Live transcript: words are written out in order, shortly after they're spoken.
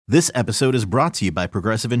This episode is brought to you by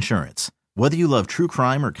Progressive Insurance. Whether you love true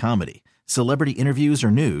crime or comedy, celebrity interviews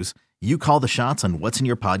or news, you call the shots on what's in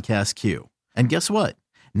your podcast queue. And guess what?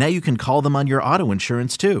 Now you can call them on your auto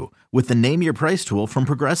insurance too with the Name Your Price tool from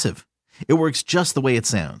Progressive. It works just the way it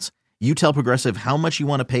sounds. You tell Progressive how much you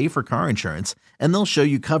want to pay for car insurance, and they'll show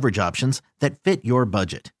you coverage options that fit your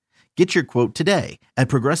budget. Get your quote today at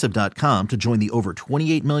Progressive.com to join the over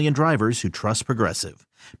 28 million drivers who trust Progressive.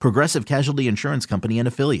 Progressive Casualty Insurance Company and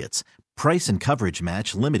Affiliates. Price and coverage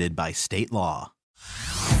match limited by state law.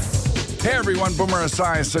 Hey everyone, Boomer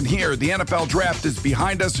Esiason here. The NFL Draft is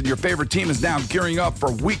behind us and your favorite team is now gearing up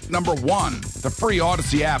for week number 1. The free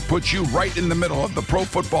Odyssey app puts you right in the middle of the pro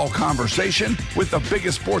football conversation with the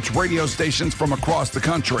biggest sports radio stations from across the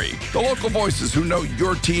country. The local voices who know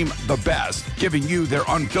your team the best, giving you their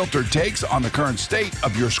unfiltered takes on the current state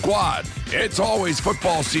of your squad. It's always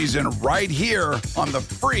football season right here on the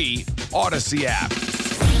free Odyssey app.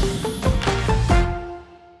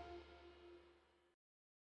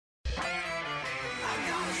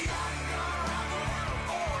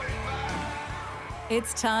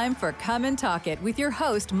 It's time for Come and Talk It with your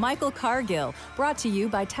host, Michael Cargill, brought to you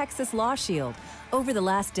by Texas Law Shield. Over the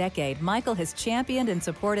last decade, Michael has championed and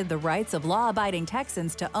supported the rights of law-abiding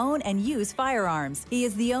Texans to own and use firearms. He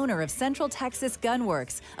is the owner of Central Texas Gun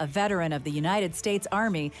Works, a veteran of the United States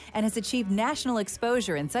Army, and has achieved national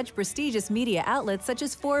exposure in such prestigious media outlets such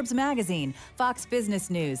as Forbes Magazine, Fox Business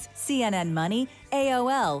News, CNN Money,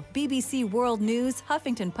 AOL, BBC World News,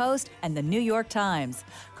 Huffington Post, and the New York Times.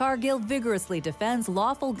 Cargill vigorously defends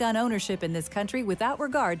lawful gun ownership in this country without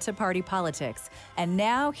regard to party politics. And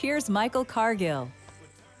now, here's Michael Cargill.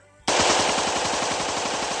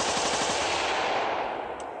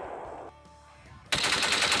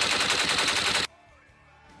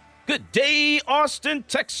 Good day, Austin,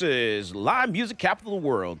 Texas, live music capital of the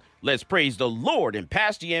world. Let's praise the Lord and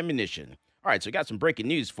pass the ammunition. All right, so we got some breaking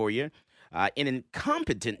news for you. An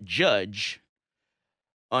incompetent judge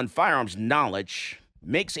on firearms knowledge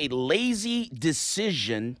makes a lazy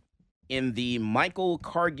decision in the Michael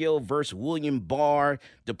Cargill versus William Barr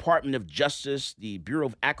Department of Justice, the Bureau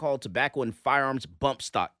of Alcohol, Tobacco, and Firearms bump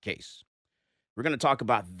stock case. We're going to talk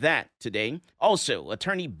about that today. Also,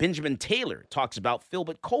 attorney Benjamin Taylor talks about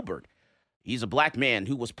Philbert Colbert. He's a black man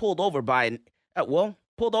who was pulled over by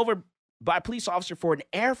a police officer for an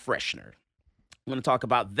air freshener. I'm going to talk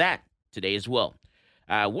about that today as well.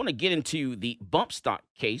 I want to get into the bump stock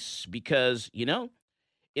case because,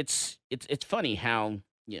 it's funny how,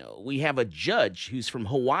 we have a judge who's from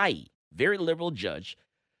Hawaii, very liberal judge,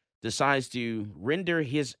 decides to render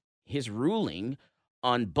his ruling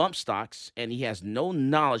on bump stocks, and he has no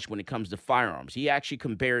knowledge when it comes to firearms. He actually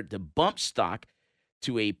compared the bump stock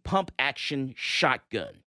to a pump action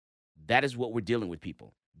shotgun. That is what we're dealing with,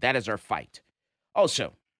 people. That is our fight.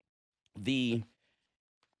 Also, I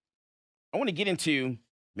want to get into,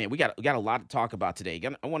 we got a lot to talk about today.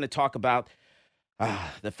 I want to talk about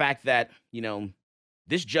the fact that,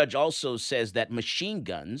 this judge also says that machine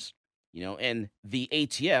guns, and the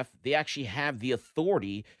ATF, they actually have the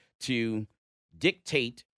authority to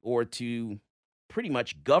dictate or to pretty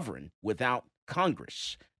much govern without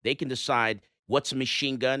Congress. They can decide what's a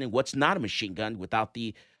machine gun and what's not a machine gun without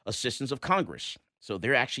the assistance of Congress. So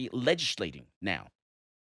they're actually legislating now.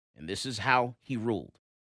 And this is how he ruled.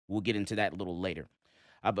 We'll get into that a little later.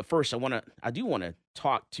 But first, I do want to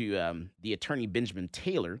talk to the attorney Benjamin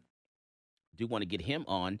Taylor. I do want to get him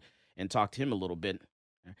on and talk to him a little bit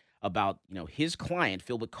about his client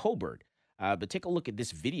Philbert Colbert. But take a look at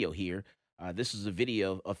this video here. This is a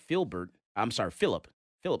video of Philip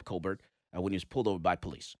Colbert when he was pulled over by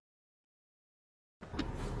police.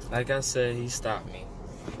 Like I said, he stopped me.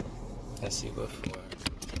 Let's see what for.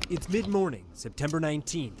 It's mid-morning, September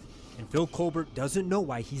 19th, and Phil Colbert doesn't know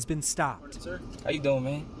why he's been stopped. Morning, sir. How you doing,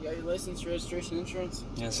 man? You got your license, registration, insurance?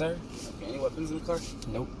 Yes, sir. Okay, any weapons in the car?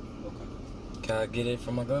 Nope. Okay. Can I get it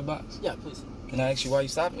from my glove box? Yeah, please. Can I ask you why you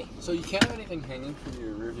stopped me? So you can't have anything hanging from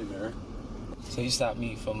your rearview mirror? So you stopped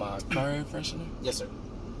me for my car air freshener? Yes, sir.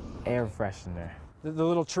 Air freshener. The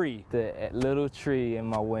little tree. The little tree in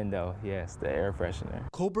my window, yes, the air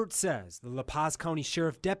freshener. Colbert says the La Paz County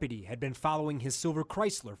Sheriff Deputy had been following his silver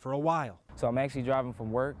Chrysler for a while. So I'm actually driving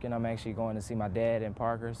from work, and I'm actually going to see my dad in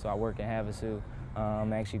Parker. So I work in Havasu.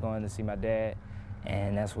 I'm actually going to see my dad,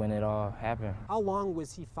 and that's when it all happened. How long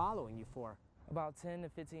was he following you for? About 10 to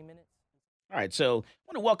 15 minutes. All right, so I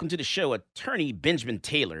want to welcome to the show attorney Benjamin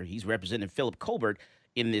Taylor. He's representing Philip Colbert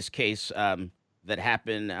in this case that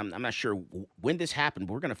happened. I'm not sure when this happened,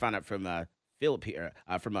 but we're going to find out from Philip here,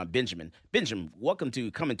 from Benjamin. Benjamin, welcome to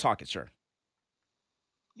Come and Talk It, sir.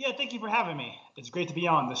 Yeah, thank you for having me. It's great to be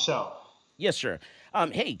on the show. Yes, sir.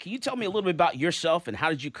 Hey, can you tell me a little bit about yourself and how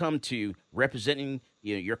did you come to representing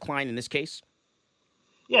your client in this case?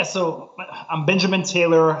 Yeah, so I'm Benjamin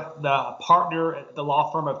Taylor, the partner at the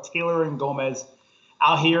law firm of Taylor and Gomez,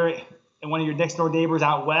 out here in one of your next door neighbors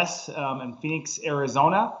out west in Phoenix,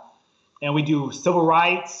 Arizona. And we do civil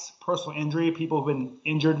rights, personal injury, people who've been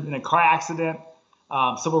injured in a car accident.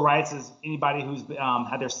 Civil rights is anybody who's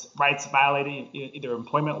had their rights violated, either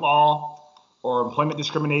employment law or employment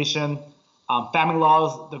discrimination. Family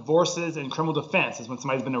laws, divorces, and criminal defense is when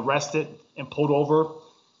somebody's been arrested and pulled over.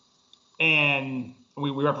 And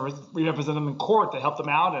we represent them in court to help them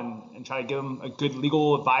out and try to give them a good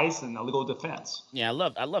legal advice and a legal defense. Yeah,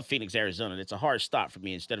 I love Phoenix, Arizona. It's a hard stop for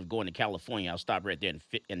me. Instead of going to California, I'll stop right there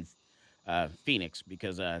in Phoenix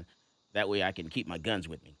because that way I can keep my guns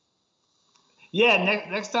with me. Yeah,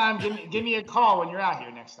 next time, give me a call when you're out here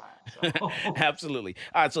next time. So. Absolutely.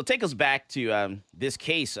 All right, so take us back to this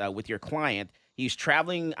case with your client. He's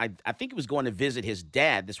traveling. I think he was going to visit his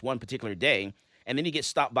dad this one particular day, and then he gets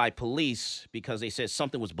stopped by police because they said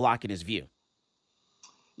something was blocking his view.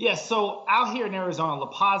 Yeah, so out here in Arizona, La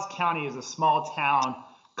Paz County is a small town,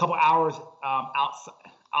 a couple hours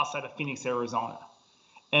outside of Phoenix, Arizona.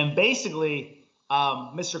 And basically,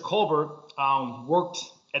 Mr. Colbert worked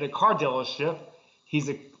at a car dealership. He's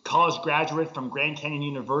a college graduate from Grand Canyon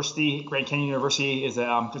University. Grand Canyon University is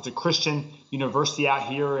it's a Christian university out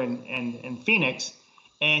here in Phoenix.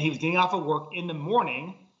 And he was getting off of work in the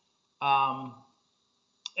morning,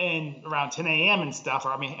 and around 10 a.m. and stuff.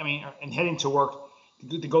 And heading to work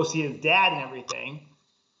to go see his dad and everything.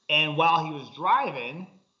 And while he was driving,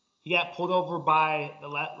 he got pulled over by the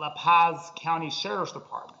La Paz County Sheriff's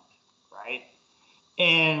Department, right?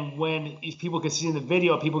 And when these people can see in the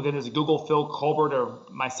video, people can just Google Phil Colbert or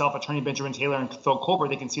myself, Attorney Benjamin Taylor, and Phil Colbert,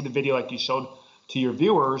 they can see the video like you showed to your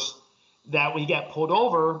viewers, that when he got pulled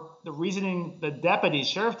over, the reasoning the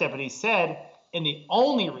sheriff deputy said, and the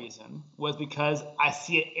only reason was because I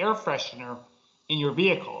see an air freshener in your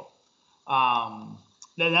vehicle.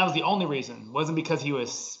 That was the only reason. It wasn't because he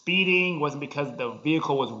was speeding, wasn't because the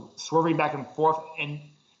vehicle was swerving back and forth. And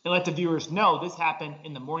let the viewers know this happened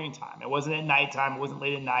in the morning time. It wasn't at nighttime. It wasn't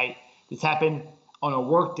late at night. This happened on a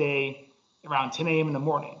work day around 10 a.m. in the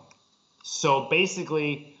morning. So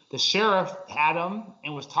basically, the sheriff had him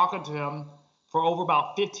and was talking to him for over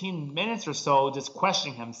about 15 minutes or so, just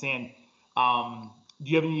questioning him, saying, do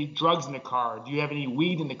you have any drugs in the car? Do you have any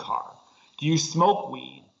weed in the car? Do you smoke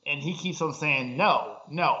weed? And he keeps on saying, no.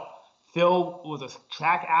 Phil was a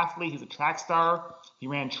track athlete. He's a track star. He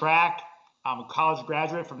ran track. A college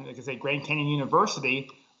graduate from, like I say, Grand Canyon University,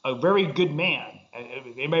 a very good man.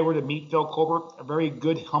 If anybody were to meet Phil Colbert, a very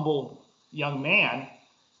good, humble young man.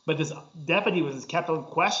 But this deputy was just kept on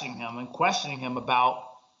questioning him about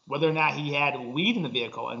whether or not he had weed in the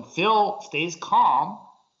vehicle. And Phil stays calm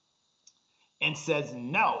and says,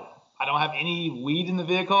 no, I don't have any weed in the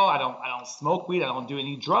vehicle. I don't smoke weed. I don't do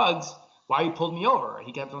any drugs. Why you pulled me over?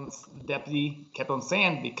 The deputy kept on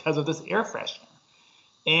saying, because of this air freshener.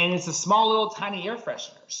 And it's a small little tiny air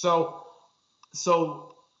freshener.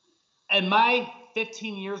 So in my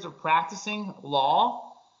 15 years of practicing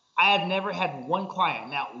law, I have never had one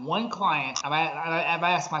client. Not one client. I've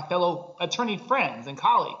asked my fellow attorney friends and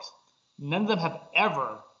colleagues. None of them have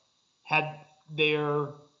ever had their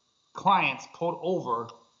clients pulled over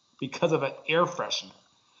because of an air freshener.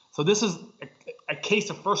 So this is a case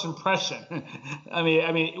of first impression.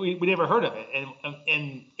 we never heard of it,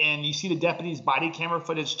 and you see the deputy's body camera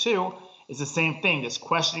footage too. It's the same thing, just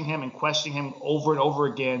questioning him over and over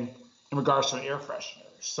again in regards to an air freshener.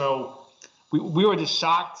 So we were just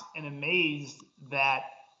shocked and amazed that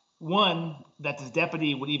one, that this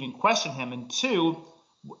deputy would even question him, and two,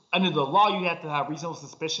 under the law you have to have reasonable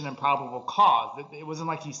suspicion and probable cause. It wasn't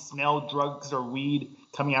like he smelled drugs or weed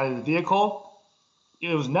coming out of the vehicle.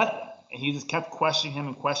 It was nothing. And he just kept questioning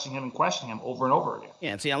him over and over again.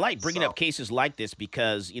 Yeah, and see, I like bringing up cases like this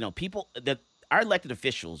because, our elected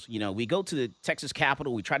officials, we go to the Texas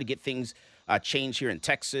Capitol, we try to get things changed here in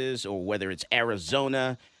Texas or whether it's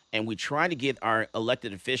Arizona, and we try to get our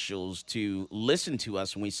elected officials to listen to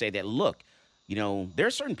us when we say that, look, there are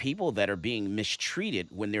certain people that are being mistreated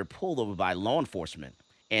when they're pulled over by law enforcement,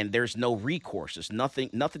 and there's no recourse. It's nothing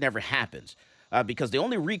ever happens. Because the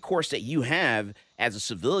only recourse that you have as a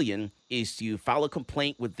civilian is to file a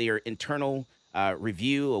complaint with their internal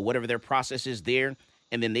review or whatever their process is there,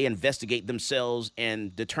 and then they investigate themselves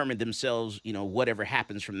and determine themselves, whatever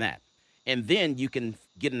happens from that. And then you can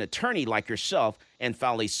get an attorney like yourself and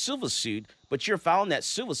file a civil suit, but you're filing that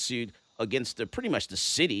civil suit against pretty much the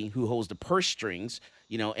city who holds the purse strings,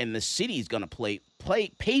 and the city is going to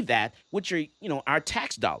pay that with your, our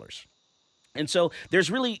tax dollars. And so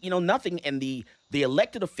there's really, nothing, and the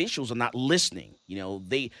elected officials are not listening.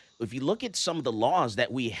 If you look at some of the laws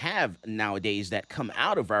that we have nowadays that come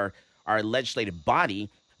out of our legislative body,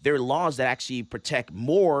 they're laws that actually protect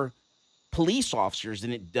more police officers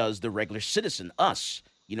than it does the regular citizen, us,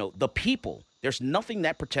 the people. There's nothing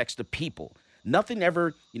that protects the people. Nothing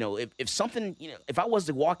ever, if something, if I was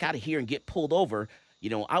to walk out of here and get pulled over,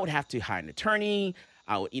 I would have to hire an attorney.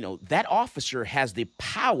 That officer has the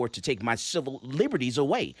power to take my civil liberties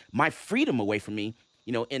away, my freedom away from me,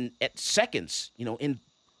 at seconds, in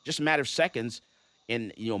just a matter of seconds.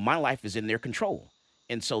 And, my life is in their control.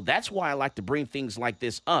 And so that's why I like to bring things like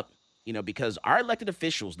this up, because our elected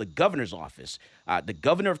officials, the governor's office, the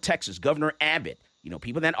governor of Texas, Governor Abbott,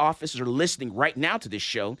 people in that office are listening right now to this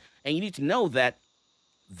show. And you need to know that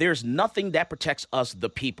there's nothing that protects us, the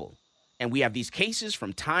people. And we have these cases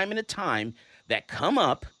from time to time that come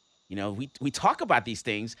up. We talk about these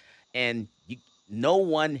things, and no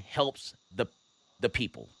one helps the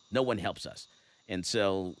people. No one helps us. And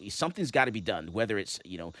so something's got to be done, whether it's,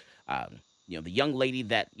 the young lady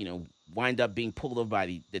that, wind up being pulled over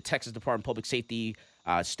by the Texas Department of Public Safety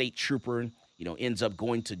state trooper, ends up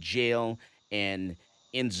going to jail and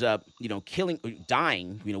ends up,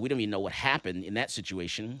 dying. We don't even know what happened in that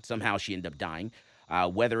situation. Somehow she ended up dying.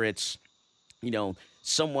 Whether it's,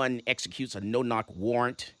 someone executes a no-knock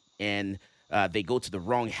warrant and they go to the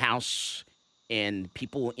wrong house and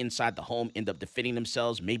people inside the home end up defending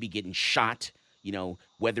themselves, maybe getting shot,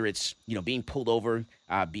 whether it's, being pulled over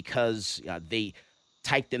because they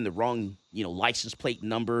typed in the wrong, license plate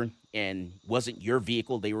number and wasn't your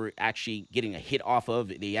vehicle they were actually getting a hit off of.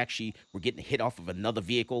 They actually were getting a hit off of another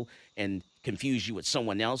vehicle and confuse you with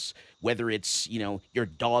someone else, whether it's, your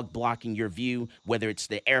dog blocking your view, whether it's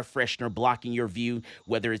the air freshener blocking your view,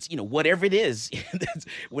 whether it's, whatever it is.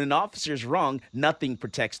 When an officer is wrong, nothing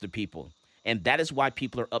protects the people. And that is why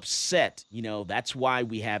people are upset. That's why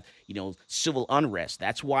we have, civil unrest.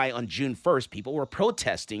 That's why on June 1st, people were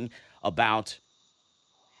protesting about,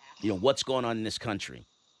 what's going on in this country.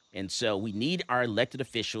 And so we need our elected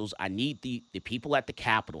officials. I need the people at the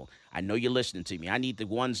Capitol. I know you're listening to me. I need the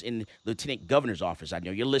ones in the Lieutenant Governor's office. I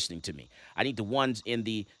know you're listening to me. I need the ones in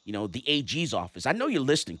the AG's office. I know you're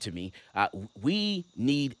listening to me. We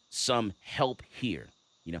need some help here.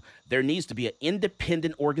 There needs to be an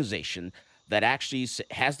independent organization that actually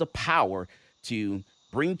has the power to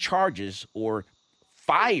bring charges or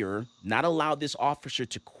fire, not allow this officer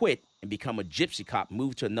to quit and become a gypsy cop,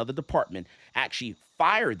 move to another department, actually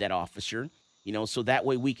fire that officer, so that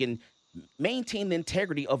way we can maintain the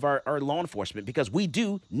integrity of our law enforcement, because we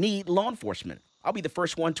do need law enforcement. I'll be the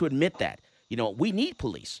first one to admit that. We need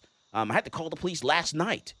police. I had to call the police last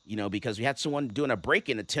night, because we had someone doing a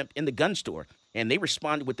break-in attempt in the gun store, and they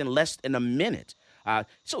responded within less than a minute.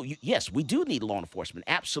 Yes, we do need law enforcement.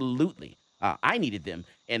 Absolutely. I needed them,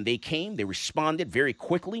 and they came, they responded very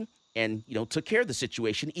quickly and, took care of the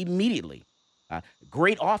situation immediately.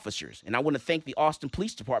 Great officers. And I want to thank the Austin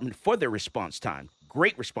Police Department for their response time.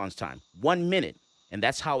 Great response time, 1 minute. And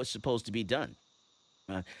that's how it's supposed to be done.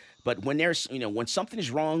 But when there's, when something is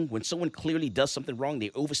wrong, when someone clearly does something wrong,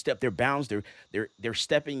 they overstep their bounds, they're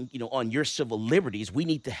stepping, on your civil liberties, we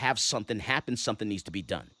need to have something happen. Something needs to be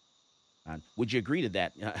done. Would you agree to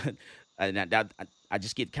that? I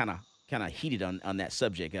just get kind of heated on that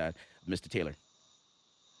subject, Mr. Taylor.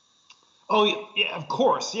 Oh yeah, of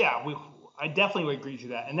course, yeah. I definitely would agree to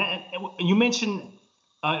that. And you mentioned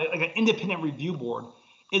like an independent review board.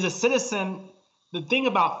 As a citizen, the thing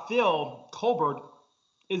about Phil Colbert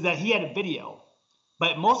is that he had a video,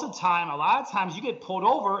 but most of the time, a lot of times, you get pulled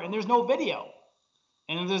over and there's no video.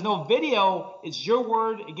 And if there's no video, it's your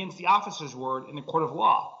word against the officer's word in the court of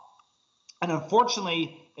law. And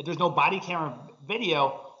unfortunately, if there's no body camera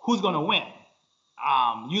video, who's going to win?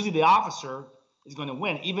 Usually the officer is going to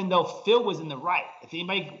win, even though Phil was in the right. If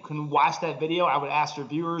anybody can watch that video, I would ask your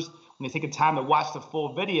viewers, when they take a time to watch the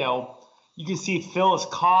full video, you can see Phil is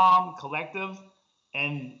calm, collective,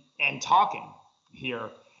 and talking here.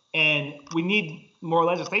 And we need more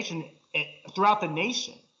legislation throughout the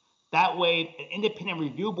nation. That way, an independent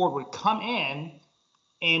review board would come in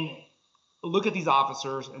and look at these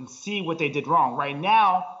officers and see what they did wrong. Right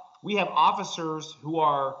now, we have officers who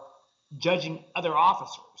are judging other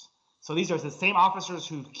officers. So these are the same officers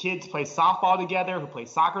whose kids play softball together, who play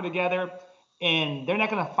soccer together, and they're not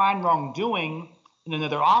going to find wrongdoing in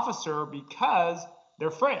another officer because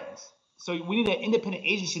they're friends. So we need an independent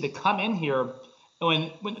agency to come in here.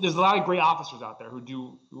 When there's a lot of great officers out there who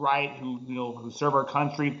do right, who serve our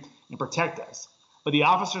country and protect us. But the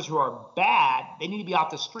officers who are bad, they need to be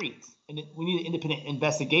off the streets. And we need an independent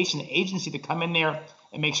investigation agency to come in there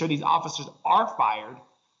and make sure these officers are fired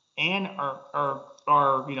and are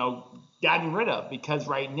gotten rid of, because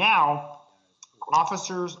right now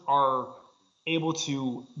officers are able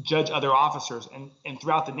to judge other officers, and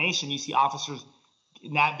throughout the nation you see officers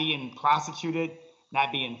not being prosecuted,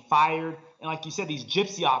 not being fired. And like you said, these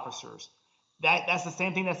gypsy officers, that's the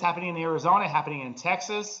same thing that's happening in Arizona, happening in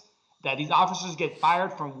Texas, that these officers get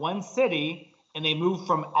fired from one city and they move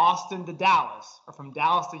from Austin to Dallas, or from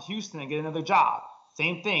Dallas to Houston and get another job.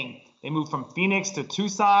 Same thing. They move from Phoenix to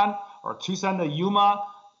Tucson, or Tucson to Yuma,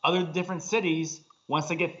 other different cities once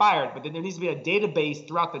they get fired. But then there needs to be a database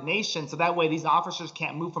throughout the nation, so that way these officers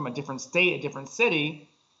can't move from a different state, a different city.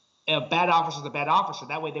 A bad officer is a bad officer.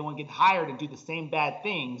 That way they won't get hired and do the same bad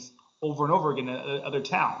things over and over again in other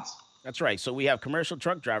towns. That's right. So we have commercial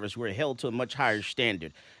truck drivers who are held to a much higher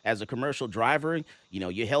standard. As a commercial driver,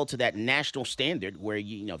 you're held to that national standard where, if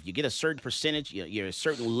you get a certain percentage, you're a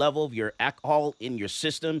certain level of your alcohol in your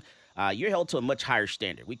system, you're held to a much higher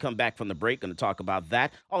standard. We come back from the break, going to talk about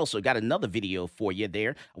that. Also got another video for you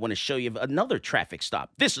there. I want to show you another traffic stop.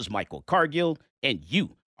 This is Michael Cargill, and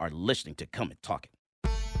you are listening to Come and Talk It.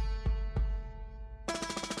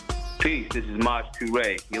 Peace, this is Maj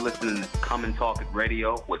Toure. You're listening to Come and Talk It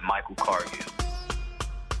Radio with Michael Cargill.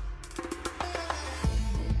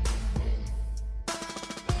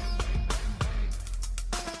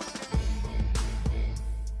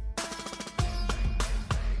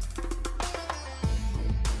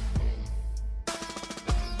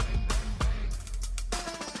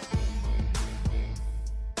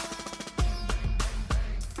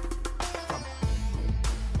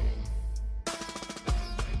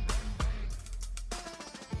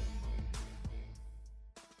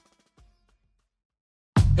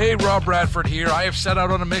 Hey, Rob Bradford here. I have set out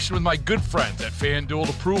on a mission with my good friends at FanDuel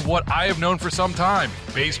to prove what I have known for some time.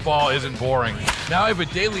 Baseball isn't boring. Now I have a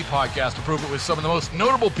daily podcast to prove it with some of the most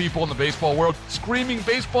notable people in the baseball world, screaming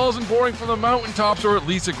baseball isn't boring from the mountaintops, or at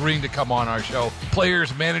least agreeing to come on our show.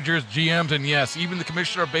 Players, managers, GMs, and yes, even the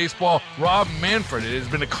commissioner of baseball, Rob Manfred. It has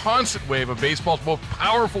been a constant wave of baseball's most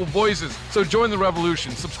powerful voices. So join the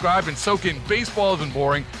revolution. Subscribe and soak in Baseball Isn't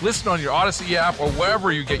Boring. Listen on your Odyssey app or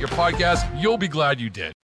wherever you get your podcasts. You'll be glad you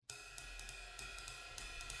did.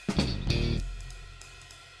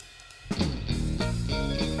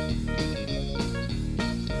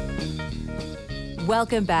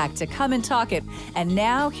 Welcome back to Come and Talk It. And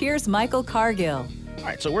now here's Michael Cargill. All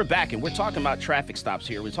right, so we're back, and we're talking about traffic stops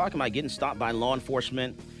here. We're talking about getting stopped by law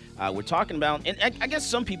enforcement. We're talking about, and I guess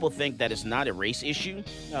some people think that it's not a race issue.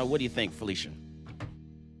 What do you think, Felicia?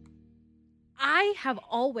 I have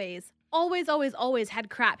always had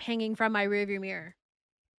crap hanging from my rearview mirror.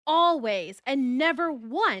 Always. And never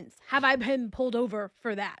once have I been pulled over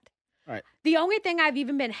for that. Right. The only thing I've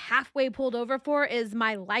even been halfway pulled over for is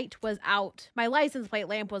my light was out. My license plate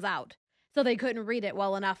lamp was out, so they couldn't read it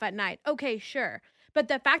well enough at night. Okay, sure. But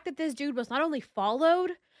the fact that this dude was not only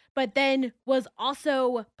followed, but then was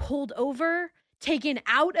also pulled over, taken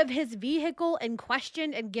out of his vehicle and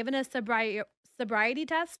questioned and given a sobriety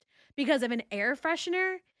test because of an air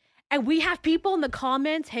freshener. And we have people in the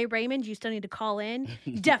comments, hey, Raymond, you still need to call in,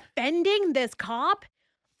 defending this cop.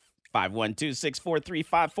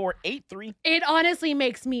 512-643-5483. It honestly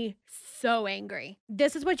makes me so angry.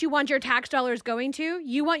 This is what you want your tax dollars going to?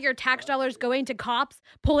 You want your tax dollars going to cops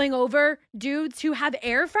pulling over dudes who have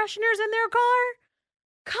air fresheners in their car?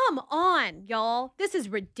 Come on, y'all. This is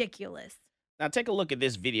ridiculous. Now take a look at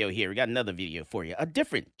this video here. We got another video for you. A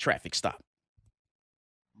different traffic stop.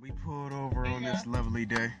 We pulled over on this lovely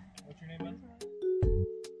day. What's your name, man?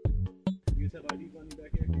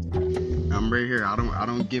 I'm right here. I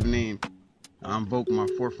don't give names. I invoke my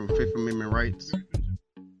 4th and 5th Amendment rights.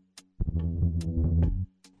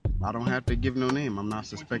 I don't have to give no name. I'm not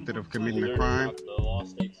suspected of committing a crime. The law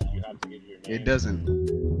states you have to give your name. It doesn't.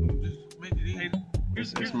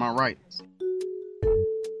 It's my rights.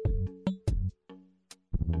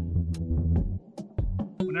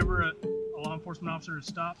 Whenever a law enforcement officer is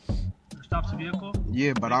stopped or stops a vehicle.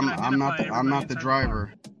 Yeah, but I'm not the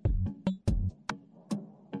driver.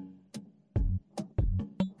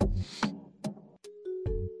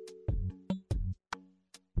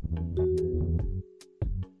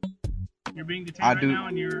 You're being detained now,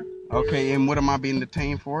 and you're... Okay, and what am I being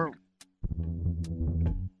detained for?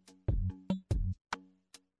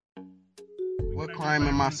 What crime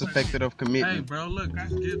am I suspected of committing? Hey, bro, look,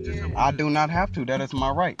 I do not have to. That is my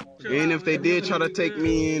right. And if they did try to take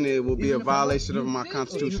me in, it will be a violation of my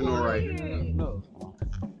constitutional right.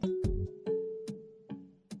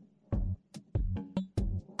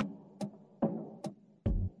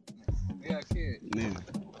 Yeah.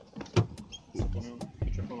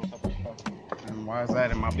 And why is that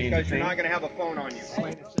not being because you're detained. not going to have a phone on you.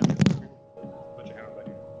 Put your hand up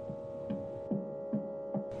here.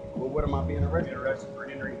 Well, what am I being arrested? You're arrested for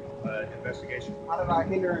hindering investigation. How did I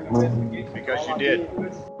hinder an investigation? Because All you I did.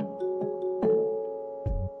 was-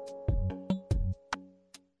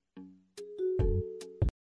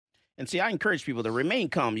 And see, I encourage people to remain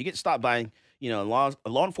calm. You get stopped by, a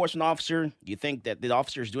law enforcement officer. You think that the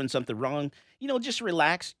officer is doing something wrong. Just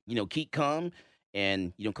relax. Keep calm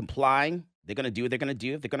and comply. They're gonna do what they're gonna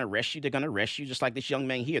do. If they're gonna arrest you, they're gonna arrest you. Just like this young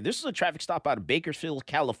man here. This is a traffic stop out of Bakersfield,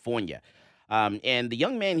 California, and the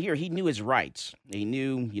young man here, he knew his rights. He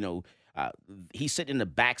knew, he's sitting in the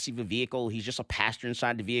backseat of a vehicle. He's just a passenger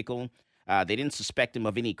inside the vehicle. They didn't suspect him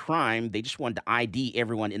of any crime. They just wanted to ID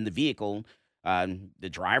everyone in the vehicle. The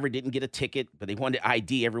driver didn't get a ticket, but they wanted to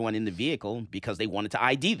ID everyone in the vehicle because they wanted to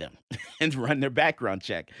ID them and run their background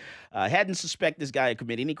check. Hadn't suspect this guy had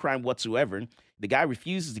committed any crime whatsoever. The guy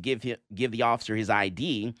refuses to give the officer his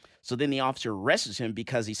ID, so then the officer arrests him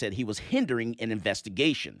because he said he was hindering an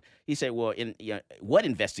investigation. He said, well, what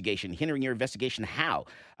investigation? Hindering your investigation how?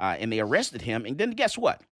 And they arrested him, and then guess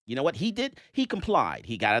what? You know what he did? He complied.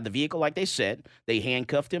 He got out of the vehicle like they said. They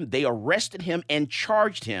handcuffed him. They arrested him and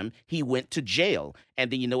charged him. He went to jail. And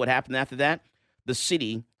then you know what happened after that? The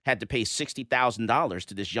city had to pay $60,000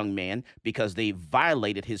 to this young man because they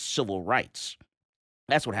violated his civil rights.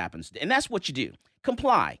 That's what happens. And that's what you do.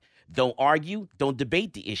 Comply. Don't argue. Don't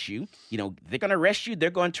debate the issue. They're going to arrest you. They're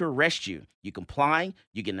going to arrest you. You comply.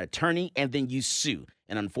 You get an attorney, and then you sue.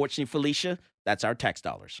 And unfortunately, Felicia, that's our tax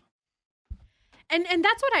dollars. And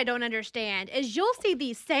that's what I don't understand is you'll see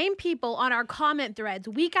these same people on our comment threads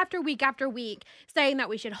week after week after week saying that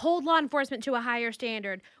we should hold law enforcement to a higher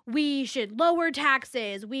standard. We should lower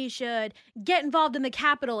taxes. We should get involved in the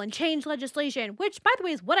Capitol and change legislation, which, by the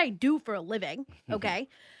way, is what I do for a living. Okay.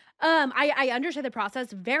 I understand the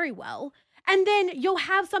process very well. And then you'll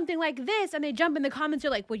have something like this and they jump in the comments.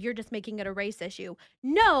 You're like, well, you're just making it a race issue.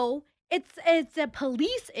 No. It's a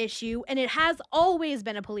police issue, and it has always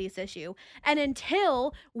been a police issue. And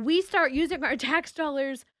until we start using our tax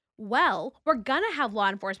dollars well, we're going to have law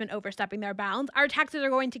enforcement overstepping their bounds. Our taxes are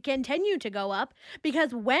going to continue to go up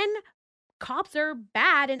because when cops are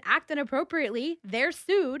bad and act inappropriately, they're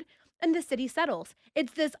sued and the city settles.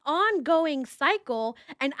 It's this ongoing cycle,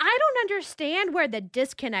 and I don't understand where the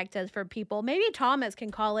disconnect is for people. Maybe Thomas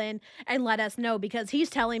can call in and let us know because he's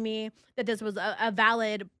telling me that this was a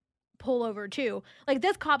valid pullover too. Like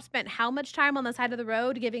this cop spent how much time on the side of the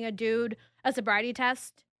road giving a dude a sobriety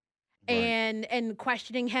test and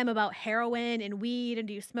questioning him about heroin and weed and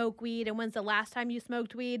do you smoke weed and when's the last time you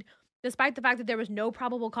smoked weed, despite the fact that there was no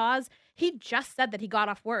probable cause. He just said that he got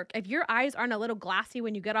off work. If your eyes aren't a little glassy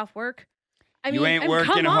when you get off work, you ain't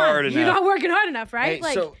working hard enough. You're not working hard enough, right?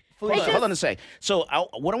 Hey, so hold on a second. So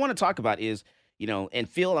what I want to talk about is, and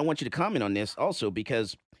Phil, I want you to comment on this also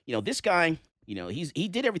because, this guy, he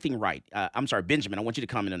did everything right. I'm sorry, Benjamin, I want you to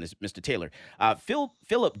comment on this, Mr. Taylor.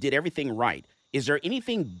 Philip did everything right. Is there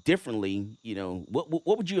anything differently,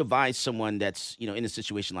 what would you advise someone that's, in a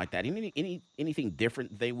situation like that? Anything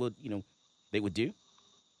different they would do?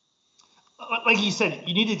 Like you said,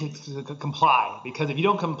 you need to comply because if you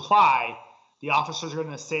don't comply, the officers are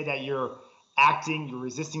going to say that you're acting, you're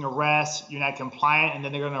resisting arrest, you're not compliant, and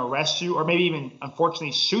then they're going to arrest you or maybe even,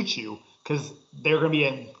 unfortunately, shoot you because they're going to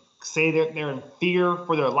be say they're in fear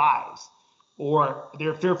for their lives or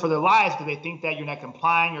they're in fear for their lives because they think that you're not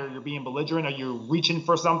complying or you're being belligerent or you're reaching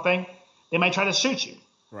for something. They might try to shoot you.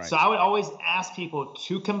 Right. So I would always ask people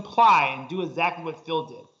to comply and do exactly what Phil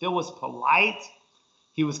did. Phil was polite.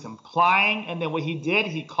 He was complying. And then what he did,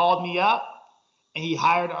 he called me up and he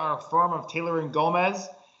hired our firm of Taylor and Gomez.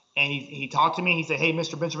 And he talked to me. He said, hey,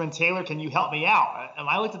 Mr. Benjamin Taylor, can you help me out? And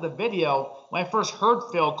when I looked at the video, when I first heard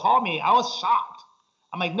Phil call me, I was shocked.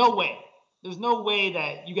 I'm like, no way. There's no way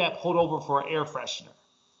that you got pulled over for an air freshener.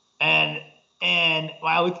 And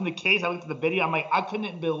when I looked in the case, I looked at the video, I'm like, I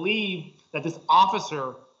couldn't believe that this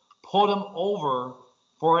officer pulled him over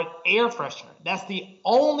for an air freshener. That's the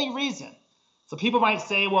only reason. So people might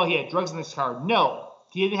say, well, he had drugs in his car. No,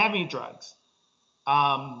 he didn't have any drugs.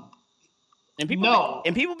 And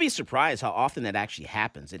people be surprised how often that actually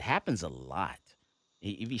happens. It happens a lot.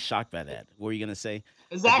 You'd be shocked by that. What were you going to say?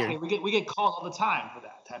 Exactly. We get calls all the time for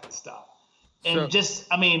that type of stuff. And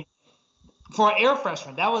for an air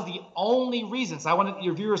freshener, that was the only reason. So I wanted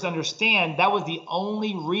your viewers to understand that was the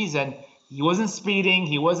only reason. He wasn't speeding.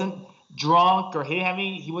 He wasn't drunk or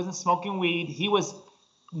he wasn't smoking weed. He was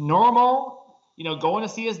normal, going to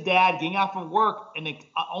see his dad, getting out from work. And the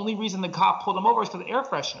only reason the cop pulled him over is because of the air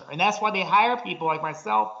freshener. And that's why they hire people like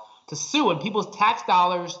myself to sue. And people's tax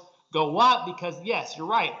dollars go up because, yes, you're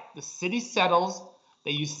right. The city settles.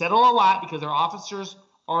 that you settle a lot because their officers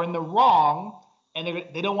are in the wrong and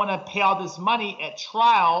they don't want to pay all this money at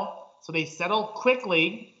trial, so they settle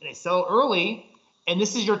quickly, they settle early, and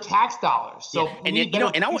this is your tax dollars. So and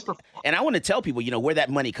I want to tell people, where that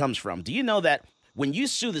money comes from. Do you know that when you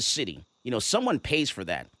sue the city, someone pays for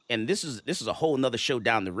that? And this is a whole nother show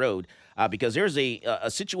down the road because there's a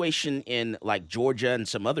situation in like Georgia and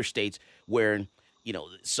some other states where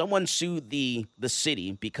someone sued the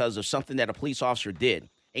city because of something that a police officer did.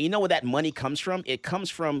 And you know where that money comes from? It comes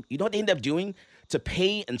from, you know what they end up doing? To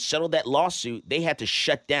pay and settle that lawsuit, they had to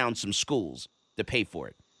shut down some schools to pay for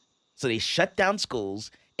it. So they shut down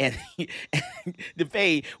schools and to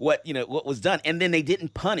pay what was done. And then they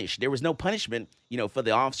didn't punish. There was no punishment, for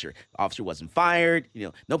the officer. The officer wasn't fired,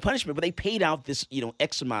 no punishment, but they paid out this,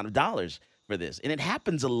 X amount of dollars for this. And it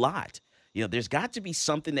happens a lot. There's got to be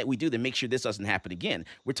something that we do to make sure this doesn't happen again.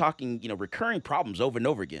 We're talking, recurring problems over and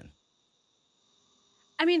over again.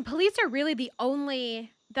 I mean, police are really the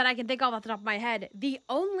only, that I can think of off the top of my head, the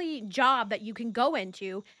only job that you can go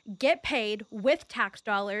into, get paid with tax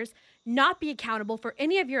dollars, not be accountable for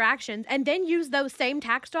any of your actions, and then use those same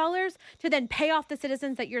tax dollars to then pay off the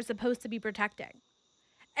citizens that you're supposed to be protecting.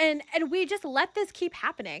 And we just let this keep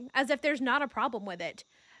happening as if there's not a problem with it.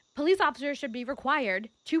 Police officers should be required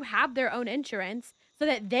to have their own insurance so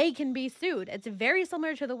that they can be sued. It's very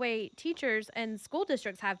similar to the way teachers and school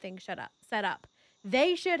districts have things set up.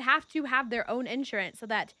 They should have to have their own insurance so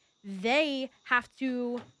that they have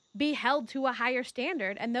to be held to a higher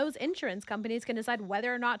standard, and those insurance companies can decide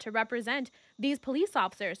whether or not to represent these police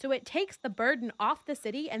officers. So it takes the burden off the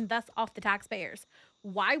city and thus off the taxpayers.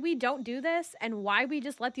 Why we don't do this and why we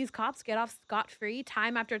just let these cops get off scot-free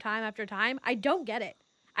time after time after time, I don't get it.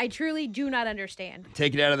 I truly do not understand.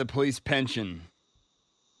 Take it out of the police pension.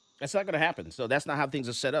 That's not going to happen. So that's not how things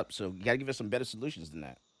are set up. So you got to give us some better solutions than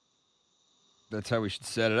that. That's how we should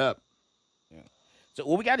set it up. Yeah. So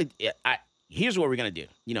what we got to here's what we're going to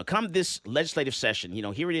do. Come this legislative session,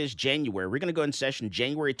 here it is, January. We're going to go in session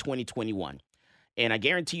January 2021. And I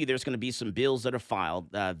guarantee you there's going to be some bills that are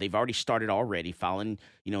filed. They've already started filing,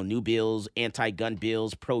 new bills, anti-gun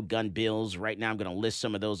bills, pro-gun bills. Right now I'm going to list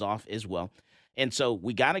some of those off as well. And so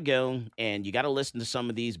we got to go and you got to listen to some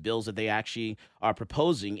of these bills that they actually are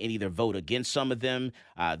proposing and either vote against some of them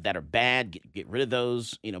that are bad, get rid of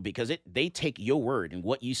those, because they take your word and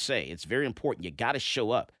what you say. It's very important. You got to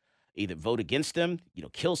show up, either vote against them,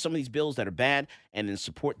 kill some of these bills that are bad and then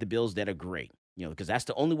support the bills that are great, because that's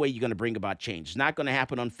the only way you're going to bring about change. It's not going to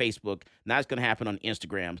happen on Facebook. Not going to happen on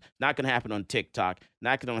Instagram. It's not going to happen on TikTok.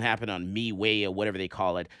 Not going to happen on MeWay or whatever they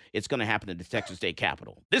call it. It's going to happen at the Texas State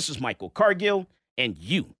Capitol. This is Michael Cargill, and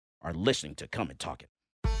you are listening to Come and Talk It.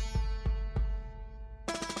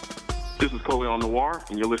 This is Chloe on Noir,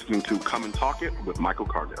 and you're listening to Come and Talk It with Michael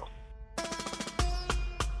Cargill.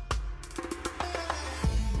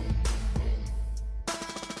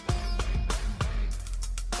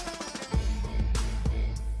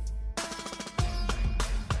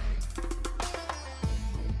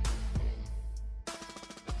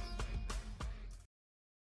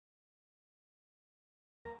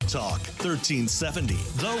 Talk 1370,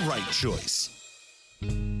 the right choice.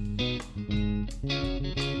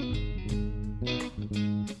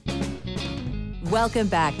 Welcome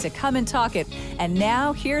back to Come and Talk It. And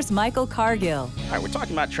now here's Michael Cargill. All right, we're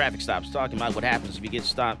talking about traffic stops, talking about what happens if you get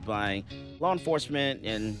stopped by law enforcement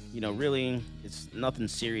and, really it's nothing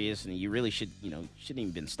serious and you really shouldn't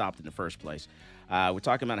even been stopped in the first place. We're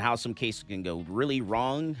talking about how some cases can go really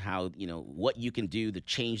wrong, how, what you can do to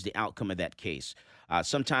change the outcome of that case.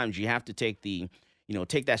 Sometimes you have to take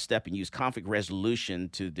take that step and use conflict resolution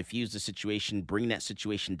to diffuse the situation, bring that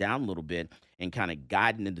situation down a little bit, and kind of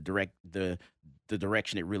guide it in the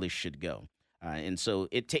direction it really should go. And so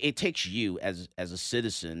it takes you as a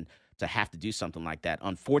citizen to have to do something like that,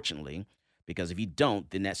 unfortunately, because if you don't,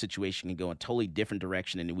 then that situation can go in a totally different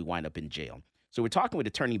direction and then we wind up in jail. So we're talking with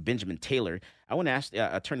Attorney Benjamin Taylor. I want to ask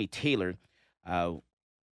Attorney Taylor,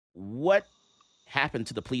 what happened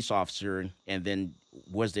to the police officer, and then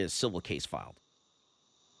was there a civil case filed?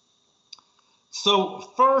 So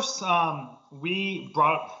first, we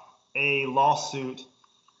brought a lawsuit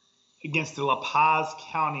against the La Paz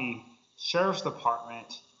County Sheriff's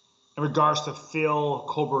Department in regards to Phil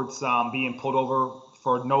Colbert's being pulled over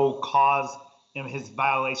for no cause in his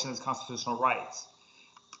violation of his constitutional rights.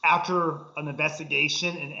 After an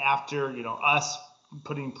investigation and after us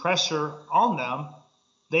putting pressure on them,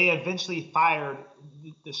 they eventually fired.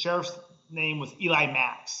 The sheriff's name was Eli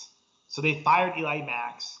Max, so they fired Eli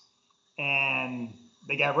Max, and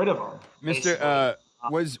they got rid of him. Mr.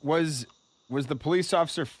 Was the police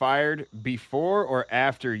officer fired before or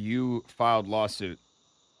after you filed lawsuit?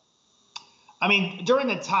 I mean, during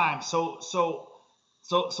the time, so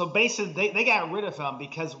basically they got rid of him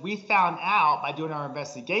because we found out by doing our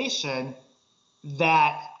investigation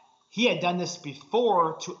that he had done this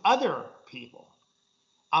before to other people,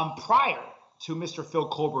 prior to Mr. Phil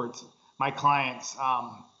Colbert's, my clients,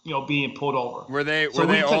 being pulled over. Were they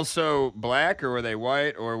also black, or were they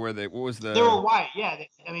white, or were they? What was the? They were white. Yeah.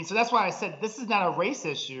 So that's why I said this is not a race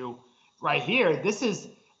issue right here. This is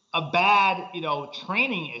a bad,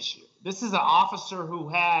 training issue. This is an officer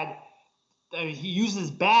who he used his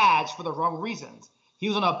badge for the wrong reasons. He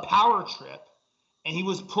was on a power trip, and he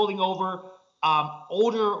was pulling over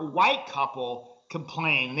older white couple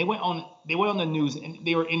complained. They went on the news, and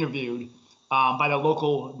they were interviewed by the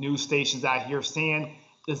local news stations out here saying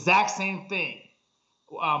the exact same thing.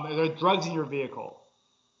 Are there drugs in your vehicle?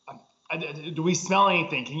 Do we smell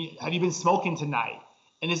anything? Have you been smoking tonight?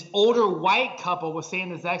 And this older white couple was saying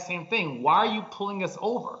the exact same thing. Why are you pulling us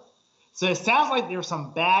over? So it sounds like there was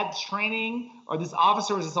some bad training, or this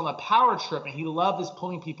officer was just on a power trip and he loved just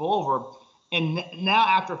pulling people over. And now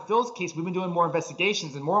after Phil's case, we've been doing more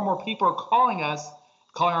investigations, and more people are calling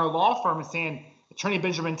our law firm and saying, Attorney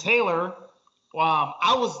Benjamin Taylor,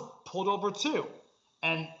 I was pulled over too.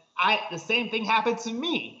 And the same thing happened to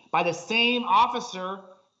me by the same officer,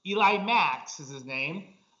 Eli Max is his name.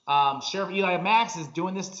 Sheriff Eli Max is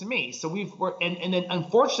doing this to me. So and then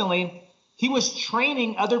unfortunately, he was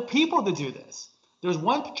training other people to do this. There's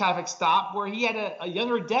one traffic stop where he had a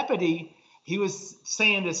younger deputy he was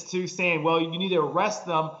saying this to, saying, well, you need to arrest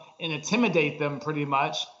them and intimidate them pretty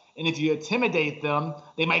much. And if you intimidate them,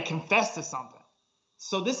 they might confess to something.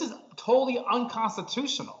 So this is totally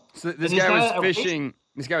unconstitutional. So this guy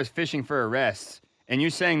was fishing for arrests. And you're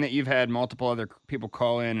saying that you've had multiple other people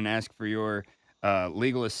call in and ask for your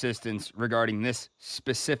legal assistance regarding this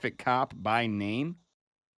specific cop by name?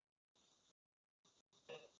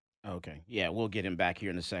 Okay. Yeah, we'll get him back here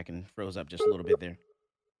in a second. Froze up just a little bit there.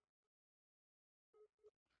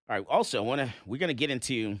 All right. Also, we're going to get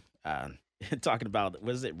into talking about,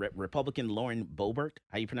 what is it, Republican Lauren Boebert?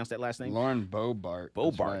 How you pronounce that last name? Lauren Boebert.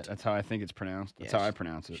 Boebert. That's how I think it's pronounced. That's how I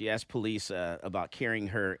pronounce it. She asked police about carrying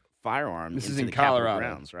her firearm. This into is in the Capitol Colorado.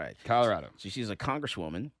 Grounds, right? Colorado. So she's a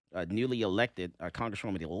congresswoman, newly elected,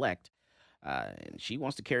 congresswoman-elect, and she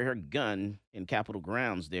wants to carry her gun in Capitol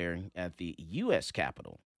grounds there at the U.S.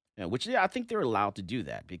 Capitol, which I think they're allowed to do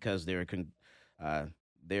that because they're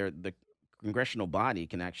the congressional body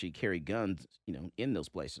can actually carry guns, in those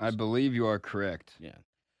places. I believe you are correct. Yeah.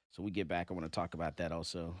 So we get back. I want to talk about that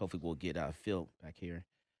also. Hopefully we'll get Phil back here.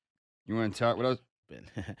 You want to talk? What else?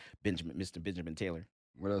 Mr. Benjamin Taylor.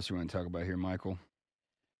 What else you want to talk about here, Michael?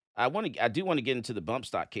 I do want to get into the bump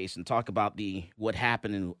stock case and talk about what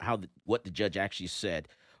happened and what the judge actually said.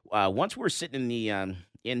 Once we're sitting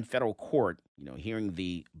in federal court, hearing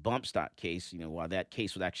the bump stock case, while that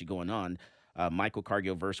case was actually going on, Michael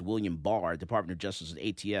Cargill versus William Barr, Department of Justice at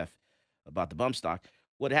ATF, about the bump stock.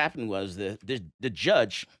 What happened was the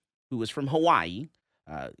judge, who was from Hawaii,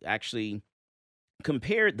 actually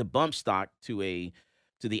compared the bump stock to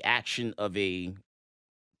the action of a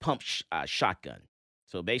pump shotgun.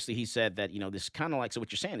 So basically, he said that this is kind of like, so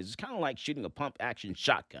what you're saying is it's kind of like shooting a pump action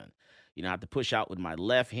shotgun. I have to push out with my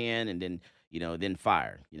left hand and then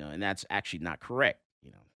fire. And that's actually not correct.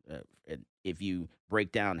 If you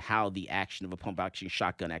break down how the action of a pump action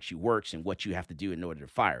shotgun actually works and what you have to do in order to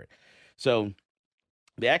fire it. So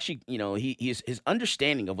they actually, his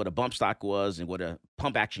understanding of what a bump stock was and what a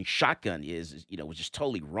pump action shotgun is was just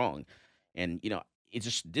totally wrong. And, it's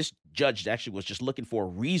just, this judge actually was just looking for a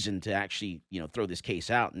reason to actually, throw this case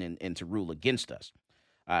out and to rule against us.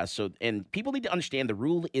 And people need to understand the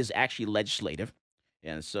rule is actually legislative.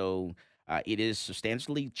 And so it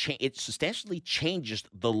substantially changes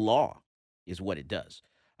the law is what it does.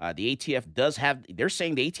 The ATF they're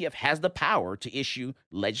saying the ATF has the power to issue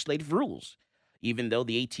legislative rules, even though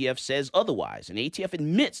the ATF says otherwise. And ATF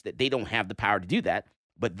admits that they don't have the power to do that,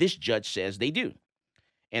 but this judge says they do.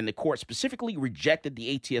 And the court specifically rejected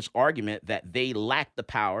the ATF's argument that they lack the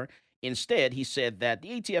power. Instead, he said that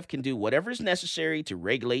the ATF can do whatever is necessary to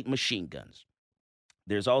regulate machine guns.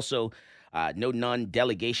 There's also no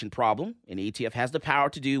non-delegation problem, and the ATF has the power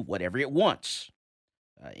to do whatever it wants.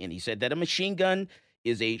 And he said that a machine gun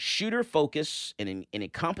is a shooter focus and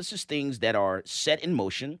encompasses things that are set in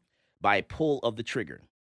motion by a pull of the trigger.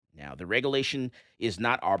 Now, the regulation is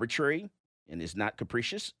not arbitrary and is not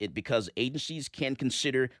capricious because agencies can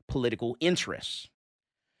consider political interests.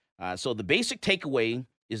 So the basic takeaway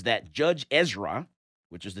is that Judge Ezra,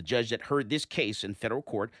 which is the judge that heard this case in federal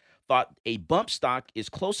court, thought a bump stock is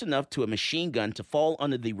close enough to a machine gun to fall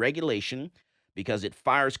under the regulation because it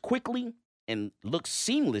fires quickly and looks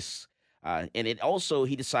seamless And it also,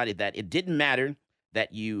 he decided that it didn't matter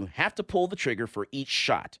that you have to pull the trigger for each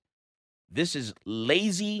shot. This is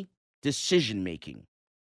lazy decision-making.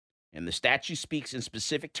 And the statute speaks in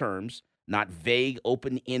specific terms, not vague,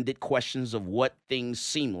 open-ended questions of what things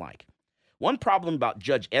seem like. One problem about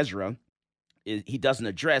Judge Ezra he doesn't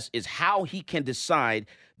address is how he can decide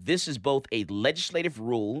this is both a legislative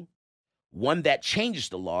rule, one that changes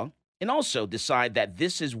the law, and also decide that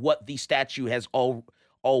this is what the statute has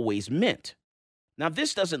always meant. Now,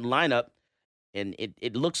 this doesn't line up, and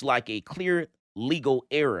it looks like a clear legal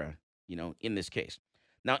error, in this case.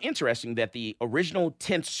 Now, interesting that the original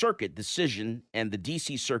 10th Circuit decision and the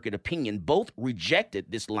D.C. Circuit opinion both rejected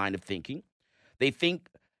this line of thinking. They think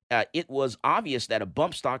it was obvious that a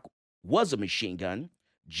bump stock was a machine gun,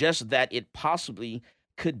 just that it possibly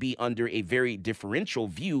could be under a very differential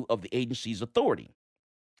view of the agency's authority.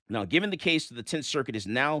 Now, given the case to the 10th Circuit is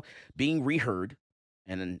now being reheard,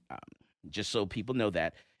 and just so people know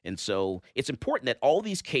that, and so it's important that all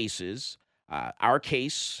these cases, our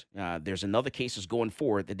case, there's another cases going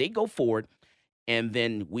forward, that they go forward, and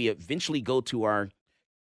then we eventually go to our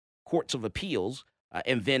courts of appeals,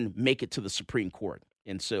 and then make it to the Supreme Court.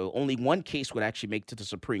 And so only one case would actually make it to the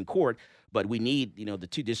Supreme Court, but we need, the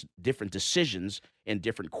two different decisions in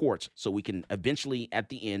different courts so we can eventually, at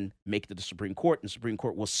the end, make it to the Supreme Court, and the Supreme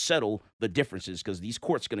Court will settle the differences because these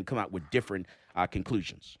courts are going to come out with different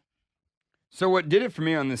conclusions. So what did it for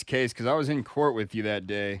me on this case, because I was in court with you that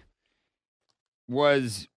day,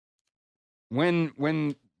 was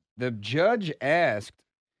when the judge asked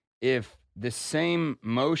if the same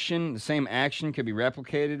motion, the same action could be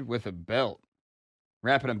replicated with a belt.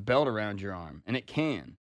 Wrapping a belt around your arm, and it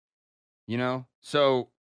can, So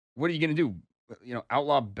what are you gonna do?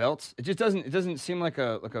 Outlaw belts? It just doesn't seem like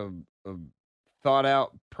a thought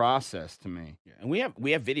out process to me. Yeah. And we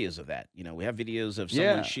have videos of that. We have videos of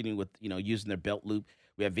someone shooting with using their belt loop.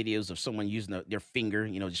 We have videos of someone using their finger,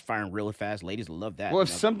 just firing really fast. Ladies love that. Well, if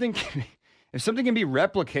something can be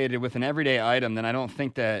replicated with an everyday item, then I don't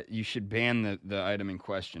think that you should ban the item in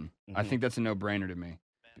question. Mm-hmm. I think that's a no-brainer to me.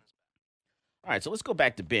 All right, so let's go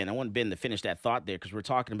back to Ben. I want Ben to finish that thought there because we're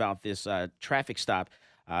talking about this traffic stop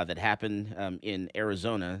that happened in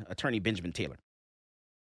Arizona. Attorney Benjamin Taylor.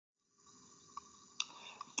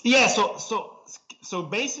 Yeah, so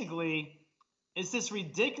basically, it's just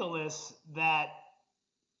ridiculous that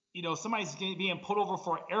somebody's being pulled over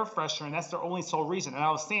for air freshener, and that's their only sole reason. And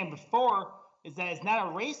I was saying before is that it's not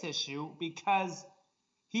a race issue because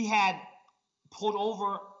he had pulled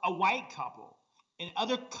over a white couple. And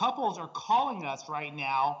other couples are calling us right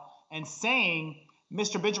now and saying,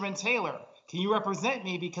 Mr. Benjamin Taylor, can you represent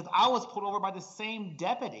me because I was pulled over by the same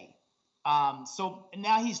deputy? So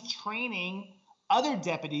now he's training other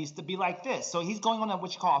deputies to be like this. So he's going on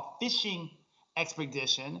what you call a fishing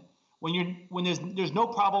expedition when there's no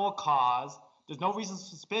probable cause, there's no reason for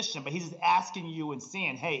suspicion, but he's just asking you and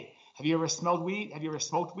saying, hey, have you ever smelled weed? Have you ever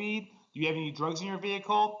smoked weed? Do you have any drugs in your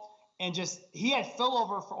vehicle? And he had Phil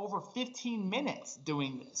over for over 15 minutes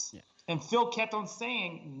doing this. Yeah. And Phil kept on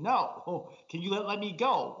saying, no, can you let me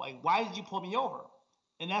go? Like, why did you pull me over?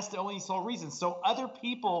 And that's the only sole reason. So other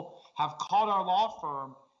people have called our law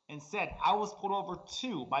firm and said, I was pulled over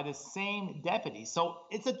too by the same deputy. So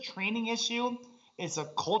it's a training issue. It's a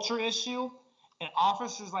culture issue. And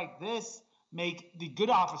officers like this make the good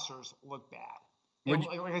officers look bad. And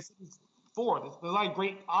like I said before, there's a lot of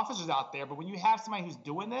great officers out there, but when you have somebody who's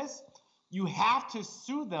doing this, you have to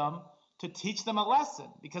sue them to teach them a lesson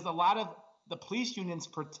because a lot of the police unions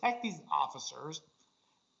protect these officers,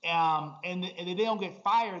 and if they don't get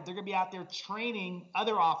fired, they're going to be out there training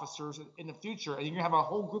other officers in the future, and you're going to have a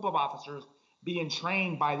whole group of officers being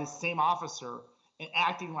trained by this same officer and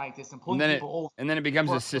acting like this and pulling people over. And then it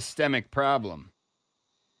becomes a systemic problem.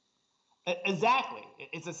 Exactly.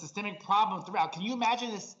 It's a systemic problem throughout. Can you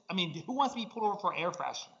imagine this? I mean, who wants to be pulled over for air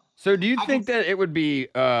freshener? So do you think that it would be,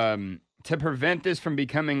 to prevent this from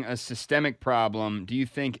becoming a systemic problem, do you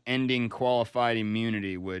think ending qualified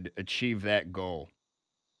immunity would achieve that goal?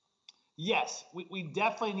 Yes, we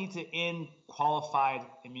definitely need to end qualified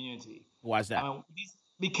immunity. Why is that?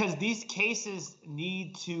 Because these cases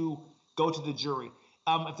need to go to the jury.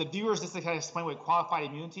 If the viewers just to kind of explain what qualified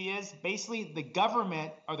immunity is, basically the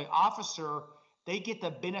government or the officer, they get the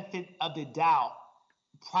benefit of the doubt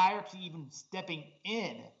prior to even stepping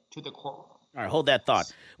in to the courtroom. All right, hold that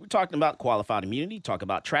thought. We're talking about qualified immunity, talking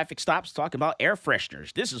about traffic stops, talking about air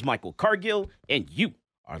fresheners. This is Michael Cargill, and you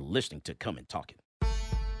are listening to Come and Talk It.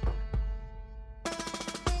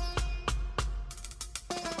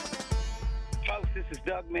 Folks, this is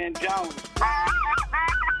Doug Man Jones.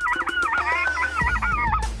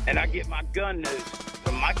 And I get my gun news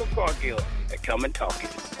from Michael Cargill at Come and Talk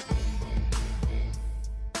It.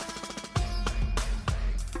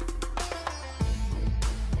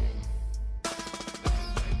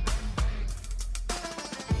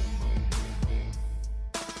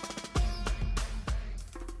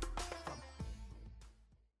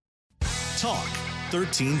 Talk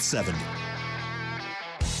 1370.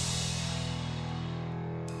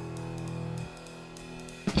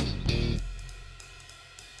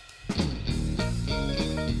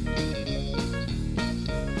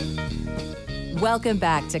 Welcome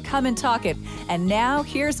back to Come and Talk It. And now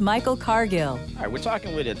here's Michael Cargill. All right, we're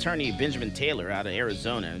talking with attorney Benjamin Taylor out of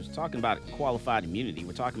Arizona. We're talking about qualified immunity.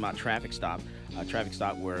 We're talking about traffic stop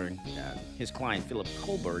where his client, Philip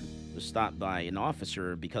Colbert, was stopped by an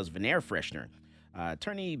officer because of an air freshener.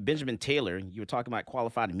 Attorney Benjamin Taylor, you were talking about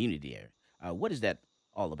qualified immunity there. What is that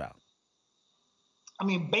all about? I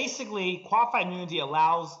mean, basically, qualified immunity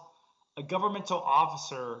allows a governmental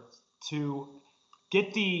officer to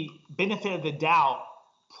get the benefit of the doubt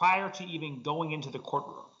prior to even going into the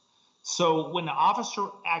courtroom. So when the officer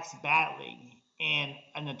acts badly and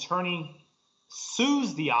an attorney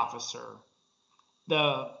sues the officer,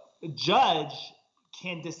 the judge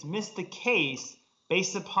can dismiss the case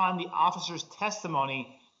based upon the officer's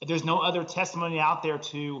testimony if there's no other testimony out there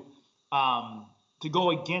to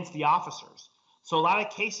go against the officers. So a lot of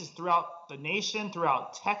cases throughout the nation,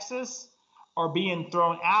 throughout Texas, are being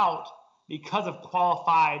thrown out because of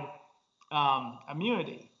qualified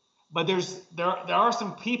immunity. But there are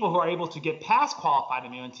some people who are able to get past qualified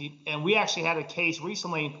immunity, and we actually had a case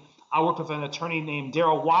recently. I worked with an attorney named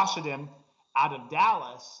Daryl Washington out of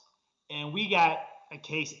Dallas, and we got a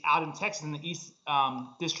case out in Texas in the East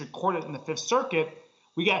District Court in the Fifth Circuit.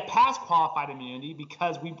 We got past qualified immunity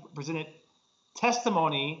because we presented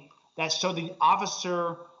testimony that showed the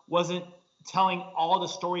officer wasn't telling all the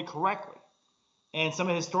story correctly, and some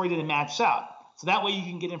of his story didn't match up. So that way you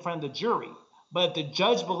can get in front of the jury. But if the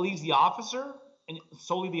judge believes the officer, and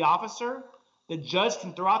solely the officer, the judge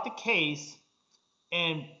can throw out the case,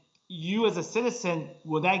 and you as a citizen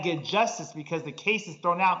will not get justice because the case is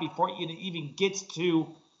thrown out before it even gets to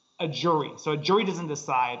a jury. So a jury doesn't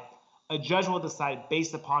decide. A judge will decide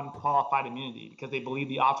based upon qualified immunity because they believe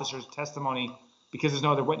the officer's testimony because there's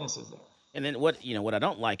no other witnesses there. And then what I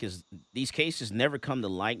don't like is these cases never come to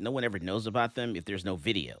light. No one ever knows about them if there's no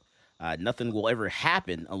video. Nothing will ever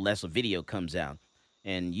happen unless a video comes out.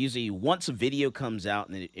 And usually once a video comes out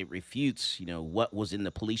and it refutes, what was in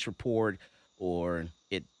the police report, or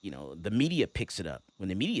the media picks it up. When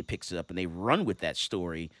the media picks it up and they run with that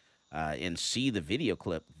story and see the video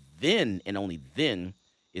clip, then and only then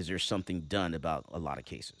is there something done about a lot of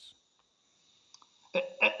cases.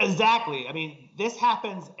 Exactly. I mean, this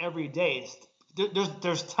happens every day.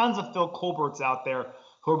 There's tons of Phil Colberts out there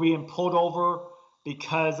who are being pulled over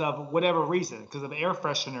because of whatever reason, because of air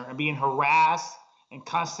freshener, and being harassed and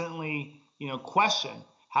constantly, questioned.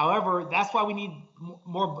 However, that's why we need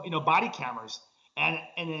more, body cameras. And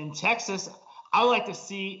in Texas, I would like to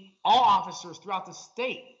see all officers throughout the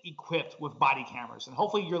state equipped with body cameras, and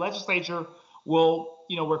hopefully your legislature will,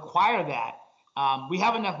 require that. We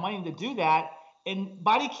have enough money to do that. And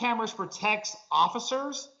body cameras protects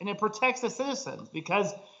officers and it protects the citizens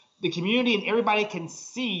because the community and everybody can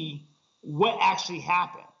see what actually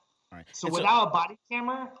happened. Right. So without a body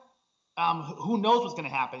camera, who knows what's going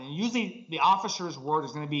to happen? And usually the officer's word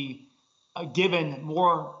is going to be given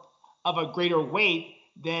more of a greater weight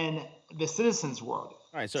than the citizen's word. All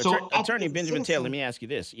right. So Attorney Benjamin Taylor, let me ask you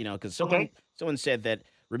this, because someone said that,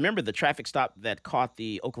 remember the traffic stop that caught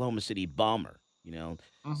the Oklahoma City bomber?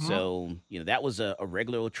 So, that was a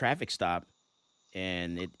regular old traffic stop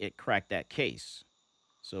and it cracked that case.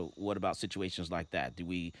 So what about situations like that? Do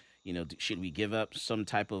we, should we give up some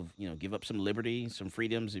type of, give up some liberty, some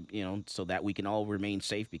freedoms, so that we can all remain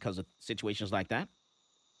safe because of situations like that?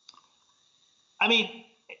 I mean,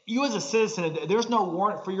 you as a citizen, there's no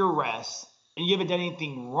warrant for your arrest and you haven't done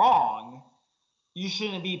anything wrong, you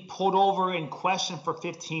shouldn't be pulled over and questioned for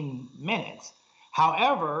 15 minutes.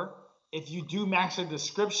 However, if you do match the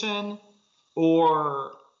description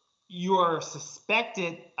or you are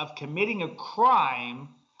suspected of committing a crime,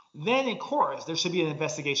 then of course there should be an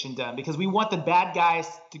investigation done because we want the bad guys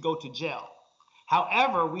to go to jail.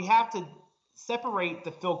 However, we have to separate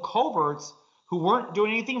the Phil Colberts who weren't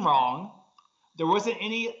doing anything wrong. There wasn't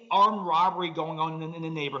any armed robbery going on in the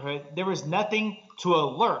neighborhood. There was nothing to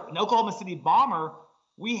alert. In Oklahoma City bomber,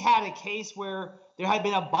 we had a case where there had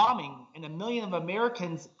been a bombing and 1 million of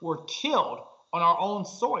Americans were killed on our own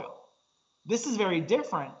soil. This is very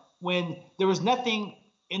different when there was nothing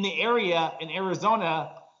in the area in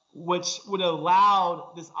Arizona which would have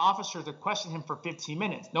allowed this officer to question him for 15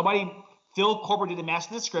 minutes. Phil Colbert didn't match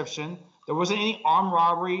the description. There wasn't any armed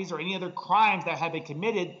robberies or any other crimes that had been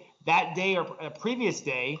committed that day or a previous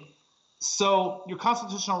day. So your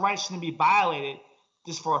constitutional rights shouldn't be violated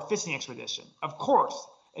just for a fishing expedition. Of course,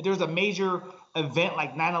 if there's a major event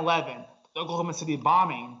like 9/11, the Oklahoma City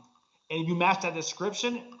bombing, and you match that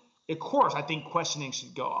description, of course, I think questioning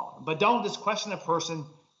should go on. But don't just question a person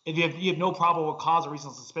if you have no probable cause or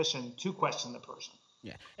reasonable suspicion to question the person.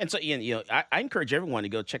 Yeah. And so, Ian, I encourage everyone to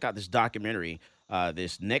go check out this documentary,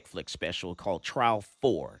 this Netflix special called Trial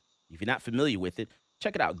 4. If you're not familiar with it,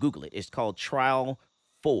 check it out. Google it. It's called Trial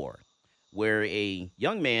 4, where a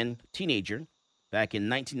young man, teenager, back in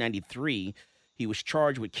 1993, he was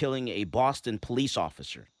charged with killing a Boston police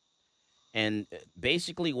officer. And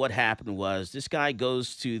basically what happened was this guy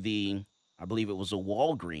goes to I believe it was a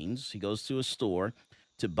Walgreens. He goes to a store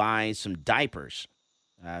to buy some diapers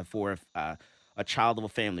for a child of a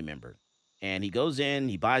family member. And he goes in,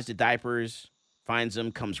 he buys the diapers, finds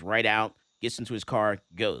them, comes right out, gets into his car,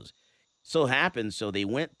 goes. So they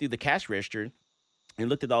went through the cash register and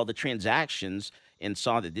looked at all the transactions and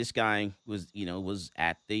saw that this guy was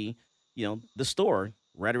at the store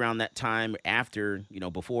right around that time after,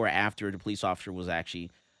 before or after the police officer was actually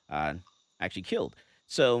killed.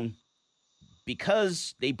 So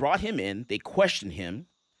because they brought him in, they questioned him,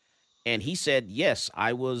 and he said, yes,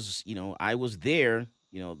 I was there,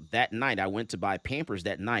 that night. I went to buy Pampers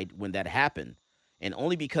that night when that happened. And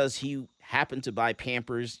only because he happened to buy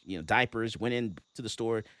Pampers, diapers, went into the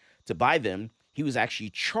store to buy them, he was actually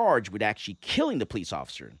charged with actually killing the police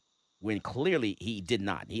officer, when clearly he did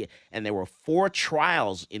not. And there were 4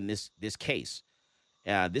 trials in this case.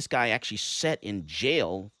 This guy actually sat in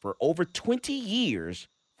jail for over 20 years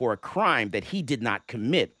for a crime that he did not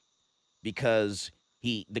commit, because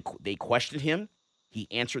they questioned him, he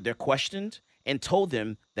answered their questions, and told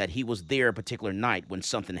them that he was there a particular night when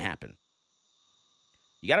something happened.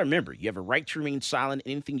 You got to remember, you have a right to remain silent.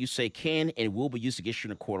 Anything you say can and will be used against you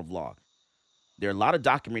in a court of law. There are a lot of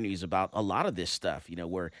documentaries about a lot of this stuff,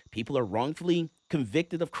 where people are wrongfully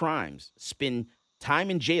convicted of crimes, spend time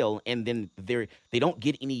in jail, and then they don't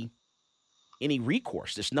get any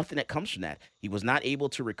recourse. There's nothing that comes from that. He was not able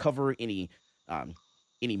to recover any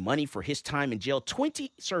money for his time in jail.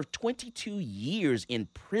 Served 22 years in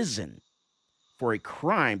prison for a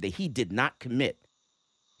crime that he did not commit.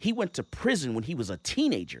 He went to prison when he was a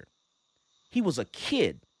teenager. He was a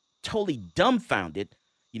kid, totally dumbfounded,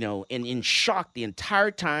 and in shock the entire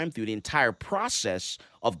time, through the entire process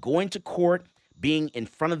of going to court, being in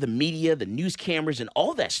front of the media, the news cameras, and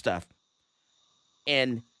all that stuff.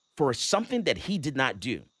 And for something that he did not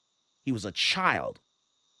do, he was a child,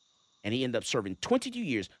 and he ended up serving 22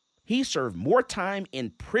 years. He served more time in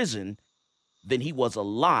prison than he was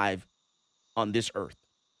alive on this earth.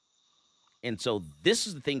 And so this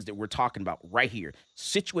is the things that we're talking about right here.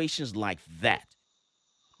 Situations like that.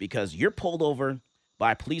 Because you're pulled over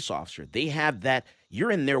by a police officer. They have that. You're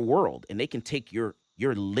in their world, and they can take your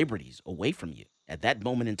liberties away from you at that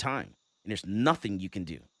moment in time. And there's nothing you can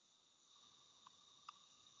do.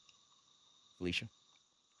 Felicia,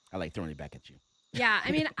 I like throwing it back at you. Yeah,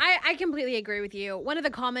 I mean, I completely agree with you. One of the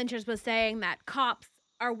commenters was saying that cops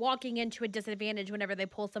are walking into a disadvantage whenever they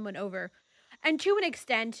pull someone over. And to an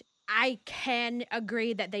extent, I can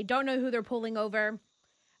agree that they don't know who they're pulling over.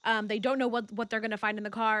 They don't know what they're going to find in the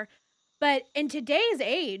car. But in today's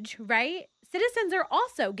age, right, citizens are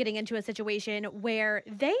also getting into a situation where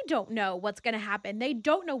they don't know what's going to happen. They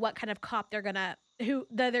don't know what kind of cop they're going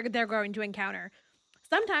to encounter.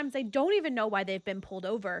 Sometimes they don't even know why they've been pulled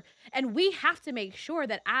over. And we have to make sure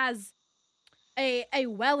that as a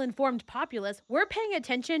well-informed populace, we're paying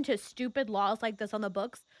attention to stupid laws like this on the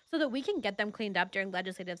books so that we can get them cleaned up during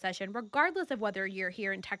legislative session, regardless of whether you're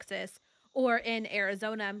here in Texas or in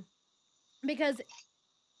Arizona. Because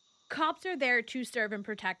cops are there to serve and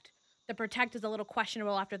protect. The protect is a little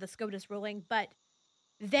questionable after the SCOTUS ruling, but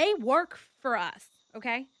they work for us,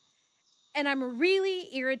 okay? And I'm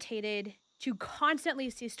really irritated to constantly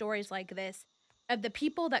see stories like this of the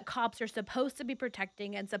people that cops are supposed to be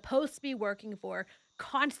protecting and supposed to be working for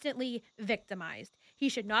constantly victimized. He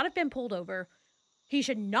should not have been pulled over. He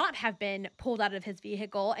should not have been pulled out of his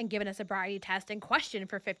vehicle and given a sobriety test and questioned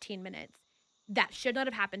for 15 minutes. That should not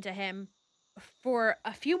have happened to him for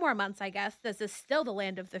a few more months, I guess. This is still the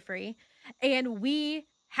land of the free. And we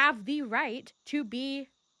have the right to be,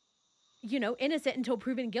 innocent until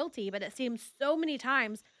proven guilty. But it seems so many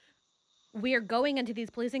times we are going into these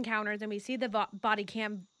police encounters and we see the body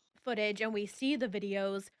cam footage and we see the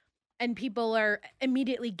videos and people are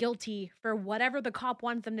immediately guilty for whatever the cop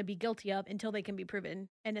wants them to be guilty of until they can be proven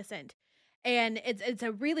innocent. And it's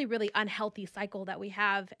a really, really unhealthy cycle that we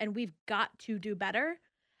have, and we've got to do better,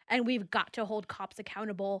 and we've got to hold cops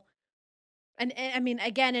accountable. And I mean,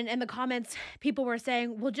 again, in the comments, people were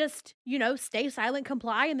saying, well, just, stay silent,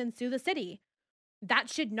 comply, and then sue the city. That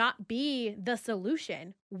should not be the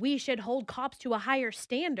solution. We should hold cops to a higher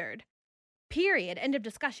standard. Period. End of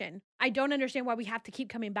discussion. I don't understand why we have to keep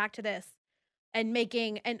coming back to this and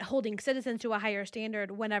holding citizens to a higher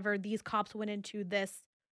standard whenever these cops went into this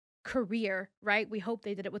career, right? We hope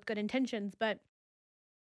they did it with good intentions, but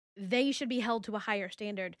they should be held to a higher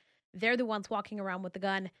standard. They're the ones walking around with the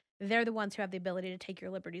gun. They're the ones who have the ability to take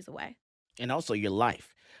your liberties away. And also your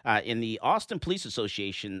life. In the Austin Police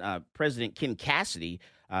Association, President Ken Cassidy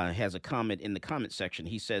has a comment in the comment section.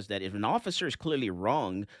 He says that if an officer is clearly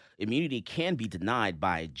wrong, immunity can be denied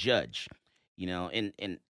by a judge.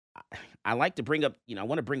 And I like to bring up, I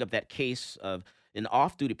want to bring up that case of an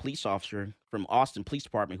off-duty police officer from Austin Police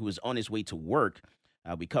Department who was on his way to work.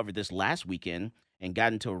 We covered this last weekend and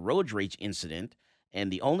got into a road rage incident.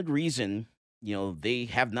 And the only reason, they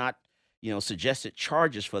have not, suggested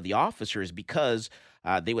charges for the officer is because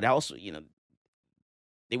they would also,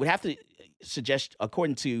 they would have to suggest,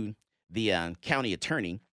 according to the county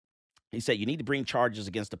attorney, he said you need to bring charges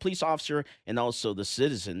against the police officer and also the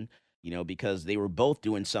citizen, because they were both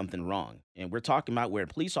doing something wrong. And we're talking about where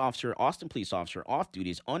Austin police officer off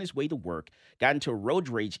duty is on his way to work, got into a road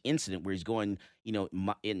rage incident where he's going,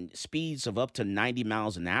 in speeds of up to 90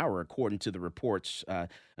 miles an hour, according to the reports,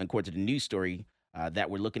 according to the news story that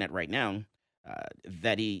we're looking at right now,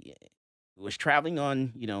 that he was traveling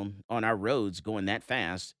on our roads going that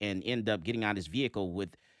fast and ended up getting out of his vehicle with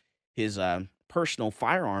his personal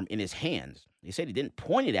firearm in his hands. They said he didn't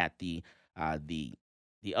point it at the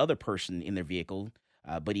other person in their vehicle,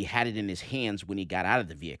 but he had it in his hands when he got out of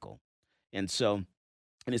the vehicle. And so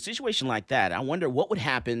in a situation like that, I wonder what would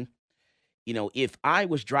happen, if I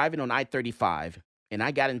was driving on I-35 and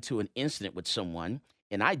I got into an incident with someone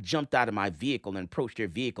and I jumped out of my vehicle and approached their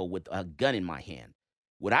vehicle with a gun in my hand.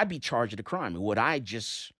 Would I be charged with a crime? Or would I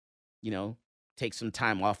just, take some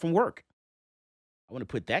time off from work? I want to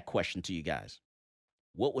put that question to you guys.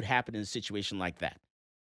 What would happen in a situation like that?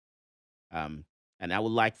 And I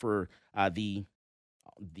would like for the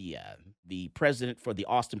president for the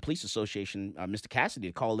Austin Police Association, Mr. Cassidy,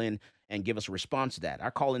 to call in and give us a response to that.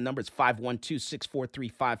 Our call-in number is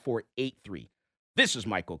 512-643-5483. This is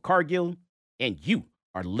Michael Cargill, and you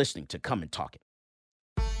are listening to Come and Talk It.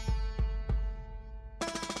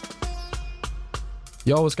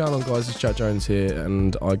 Yo, what's going on, guys? It's Chad Jones here,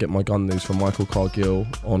 and I get my gun news from Michael Cargill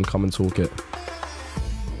on Come and Talk It.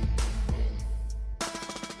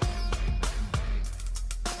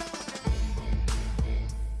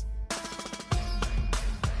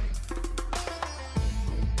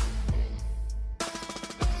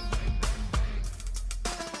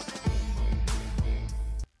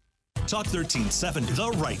 Talk 1370, the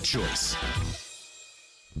right choice.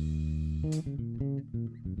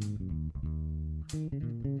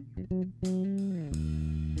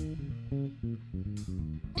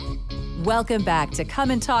 Welcome back to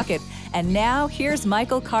Come and Talk It. And now here's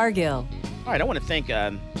Michael Cargill. All right, I want to thank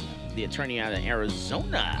the attorney out of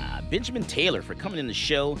Arizona, Benjamin Taylor, for coming in the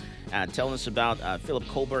show, telling us about Philip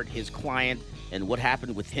Colbert, his client, and what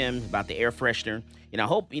happened with him about the air freshener. And I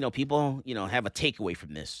hope, people, have a takeaway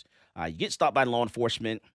from this. You get stopped by law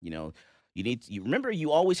enforcement, you remember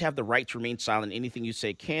you always have the right to remain silent. Anything you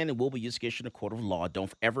say can and will be used against you in a court of law.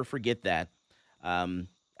 Don't ever forget that. I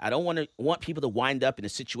don't want people to wind up in a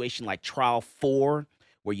situation like trial 4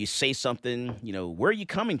 where you say something, where are you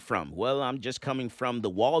coming from? Well, I'm just coming from the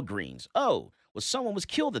Walgreens. Oh, well, someone was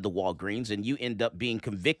killed at the Walgreens and you end up being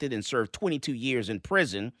convicted and served 22 years in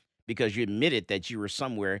prison because you admitted that you were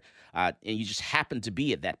somewhere and you just happened to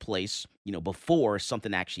be at that place, before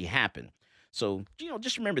something actually happened. So,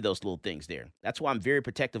 just remember those little things there. That's why I'm very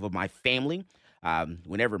protective of my family.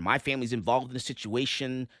 Whenever my family's involved in a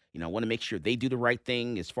situation, I want to make sure they do the right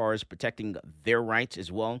thing as far as protecting their rights as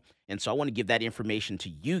well. And so I want to give that information to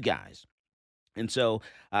you guys. And so,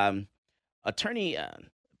 Attorney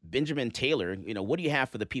Benjamin Taylor, what do you have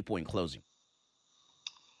for the people in closing?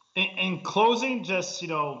 In closing, just,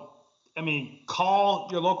 call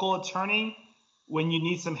your local attorney when you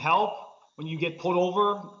need some help, when you get pulled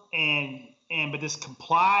over, but just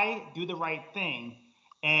comply, do the right thing,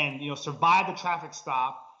 and, survive the traffic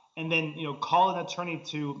stop, and then, call an attorney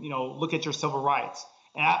to, look at your civil rights.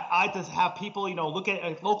 And I like to have people, look at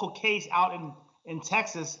a local case out in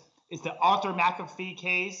Texas. It's the Arthur McAfee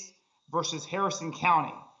case versus Harrison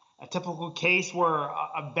County. a typical case where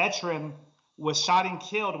a veteran was shot and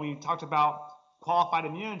killed. We talked about qualified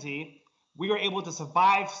immunity. We were able to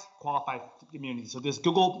survive qualified immunity. So just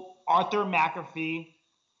Google Arthur McAfee,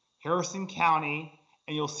 Harrison County,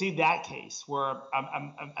 and you'll see that case where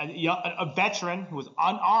a veteran who was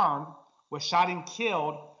unarmed was shot and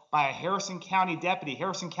killed by a Harrison County deputy.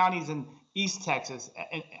 Harrison County is in East Texas,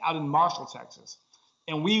 out in Marshall, Texas.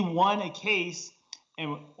 And we won a case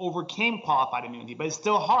and overcame qualified immunity, but it's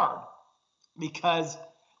still hard because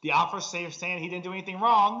the officer is saying he didn't do anything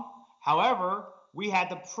wrong. However, we had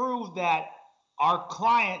to prove that our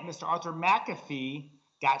client, Mr. Arthur McAfee,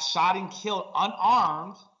 got shot and killed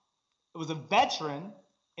unarmed. It was a veteran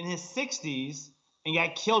in his 60s and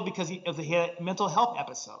got killed because he had a mental health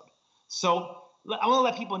episode. So I want to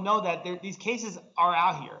let people know that these cases are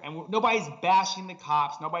out here, and nobody's bashing the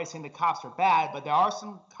cops. Nobody's saying the cops are bad, but there are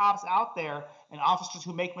some cops out there and officers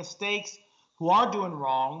who make mistakes, who are doing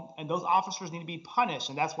wrong, and those officers need to be punished.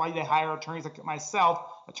 And that's why they hire attorneys like myself,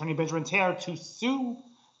 Attorney Benjamin Taylor, to sue,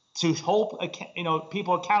 to hold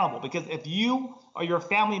people accountable. Because if you or your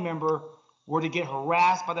family member were to get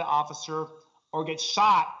harassed by the officer or get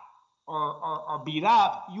shot or beat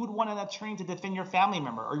up, you would want an attorney to defend your family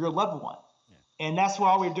member or your loved one. And that's what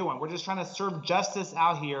all we're doing. We're just trying to serve justice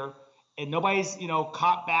out here. And nobody's,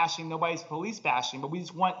 cop bashing, nobody's police bashing, but we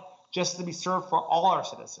just want justice to be served for all our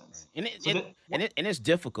citizens. And it's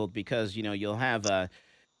difficult because, you'll have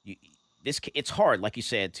it's hard, like you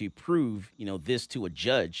said, to prove, this to a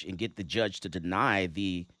judge and get the judge to deny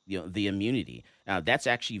the immunity. That's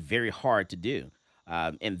actually very hard to do.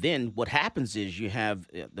 And then what happens is you have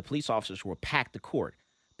the police officers who will pack the court.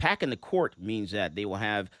 Packing the court means that they will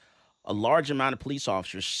have a large amount of police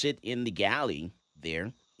officers sit in the galley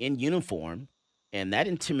there in uniform, and that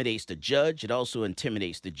intimidates the judge. It also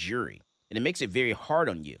intimidates the jury, and it makes it very hard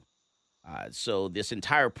on you. So this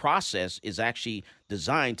entire process is actually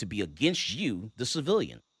designed to be against you, the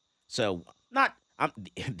civilian. So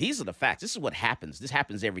these are the facts. This is what happens. This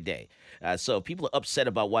happens every day. So people are upset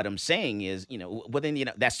about what I'm saying is, well, then,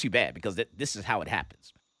 that's too bad because this is how it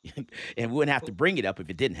happens. And we wouldn't have to bring it up if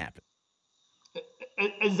it didn't happen.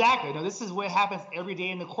 Exactly. This is what happens every day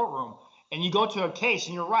in the courtroom. And you go to a case,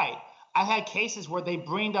 and you're right. I had cases where they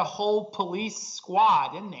bring the whole police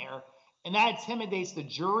squad in there, and that intimidates the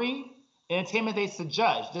jury and intimidates the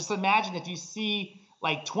judge. Just imagine if you see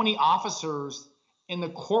like 20 officers in the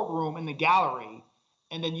courtroom in the gallery,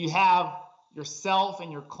 and then you have yourself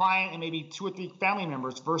and your client and maybe 2 or 3 family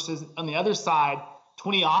members versus on the other side,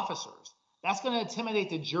 20 officers. That's going to intimidate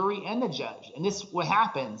the jury and the judge. And this is what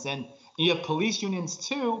happens. And you have police unions,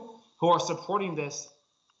 too, who are supporting this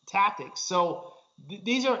tactic. So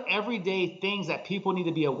these are everyday things that people need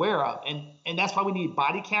to be aware of. And that's why we need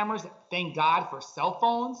body cameras. Thank God for cell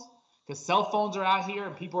phones, because cell phones are out here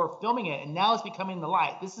and people are filming it. And now it's becoming the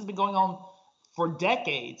light. This has been going on for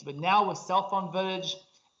decades. But now with cell phone footage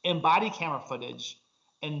and body camera footage,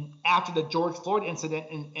 and after the George Floyd incident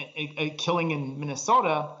and killing in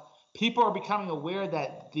Minnesota, people are becoming aware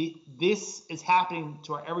that this is happening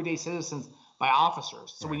to our everyday citizens by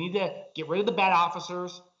officers. So we need to get rid of the bad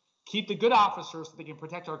officers, keep the good officers so they can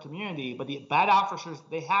protect our community. But the bad officers,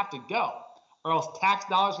 they have to go, or else tax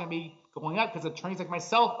dollars are going to be going up because attorneys like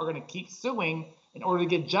myself are going to keep suing in order to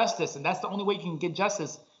get justice. And that's the only way you can get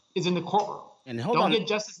justice is in the courtroom. And Don't get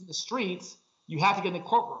justice in the streets. You have to get in the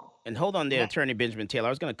courtroom. And hold on there, Attorney Benjamin Taylor.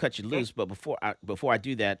 I was going to cut you loose, but before I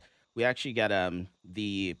do that, we actually got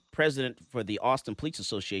the president for the Austin Police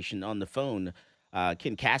Association on the phone,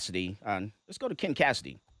 Ken Cassidy. Let's go to Ken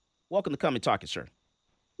Cassidy. Welcome to Come and Talk It, sir.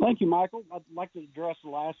 Thank you, Michael. I'd like to address the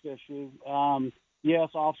last issue. Yes,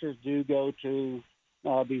 officers do go to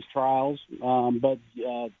these trials, but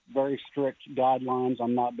very strict guidelines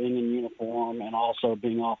on not being in uniform and also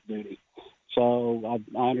being off duty. So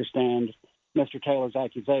I understand Mr. Taylor's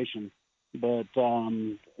accusation. But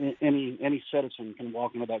any citizen can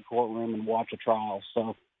walk into that courtroom and watch a trial.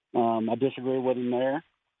 So I disagree with him there.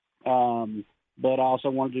 But I also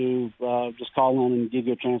wanted to just call in and give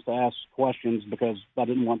you a chance to ask questions because I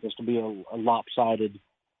didn't want this to be a lopsided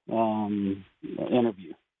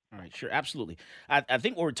interview. All right, sure, absolutely. I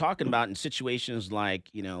think what we're talking about in situations like,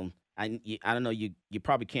 I don't know, you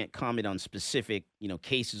probably can't comment on specific,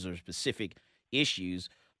 cases or specific issues,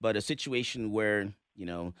 but a situation where,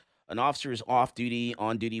 an officer is off duty,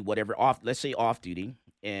 on duty, whatever, let's say off duty,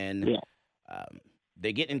 and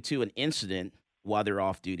they get into an incident while they're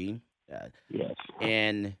off duty. Yes.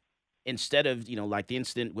 And instead of, like the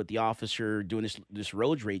incident with the officer doing this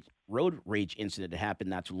road rage incident that happened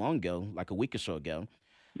not too long ago, like a week or so ago.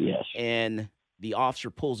 Yes. And the officer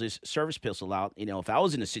pulls his service pistol out, if I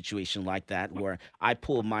was in a situation like that where I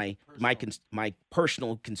pull my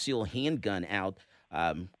personal concealed handgun out,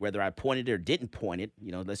 whether I pointed it or didn't point it,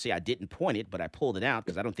 let's say I didn't point it, but I pulled it out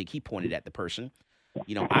because I don't think he pointed at the person,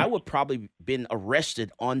 I would probably been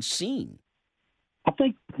arrested on scene. I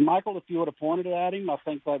think, Michael, if you would have pointed it at him, I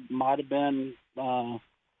think that might have been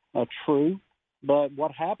true. But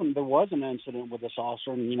what happened, there was an incident with this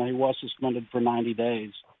officer, and, he was suspended for 90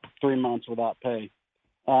 days, 3 months without pay.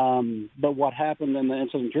 But what happened in the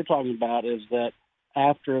incident you're talking about is that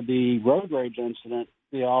after the road rage incident,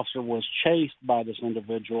 the officer was chased by this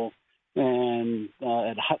individual and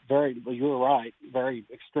at you were right, very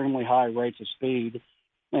extremely high rates of speed,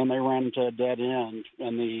 and they ran into a dead end,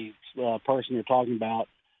 and the person you're talking about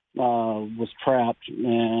was trapped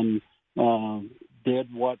and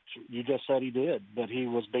did what you just said he did, but he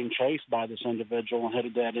was being chased by this individual and hit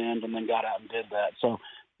a dead end and then got out and did that. So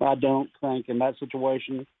I don't think in that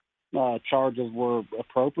situation charges were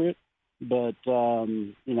appropriate, but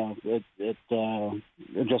it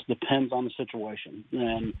just depends on the situation.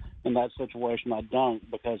 And in that situation, I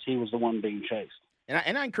don't, because he was the one being chased.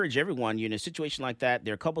 And I encourage everyone, in a situation like that,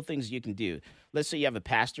 there are a couple things you can do. Let's say you have a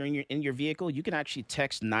pastor in your vehicle. You can actually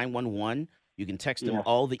text 911. You can text them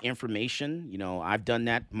all the information. I've done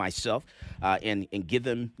that myself, and give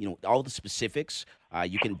them, all the specifics.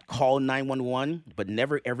 You can call 911, but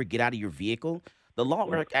never, ever get out of your vehicle. The law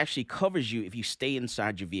actually covers you if you stay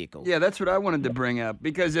inside your vehicle. Yeah, that's what I wanted to bring up,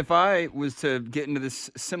 because if I was to get into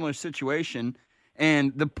this similar situation,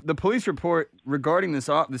 and the police report regarding this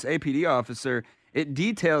APD officer, it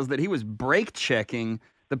details that he was brake checking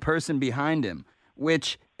the person behind him,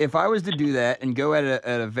 which if I was to do that and go at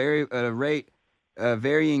a rate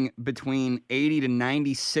varying between 80 to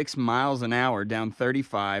 96 miles an hour down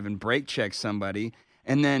 35 and brake check somebody,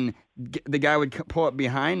 and then the guy would pull up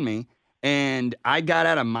behind me and I got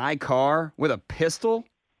out of my car with a pistol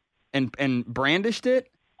and brandished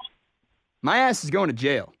it, my ass is going to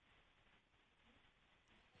jail.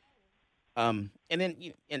 And then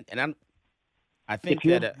I think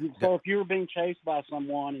so if you were being chased by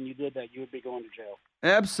someone and you did that, you would be going to jail.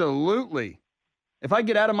 Absolutely. If I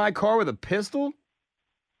get out of my car with a pistol,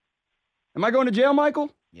 am I going to jail,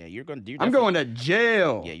 Michael? Yeah, you're going to. I'm going to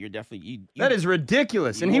jail. Yeah, you're definitely. That is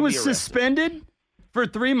ridiculous. And he was suspended for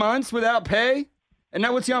 3 months without pay, and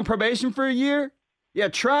now what's he on probation for a year? Yeah,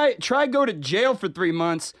 try go to jail for 3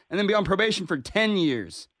 months and then be on probation for 10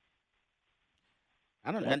 years.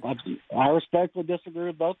 I don't know. I respectfully disagree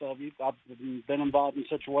with both of you. I've been involved in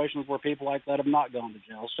situations where people like that have not gone to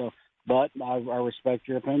jail. So, but I respect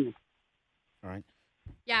your opinion. All right.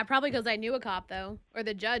 Yeah, probably because I knew a cop, though, or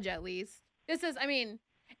the judge at least. This is,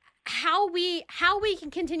 how we can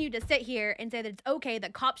continue to sit here and say that it's okay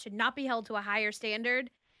that cops should not be held to a higher standard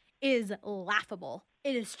is laughable.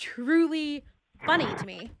 It is truly funny to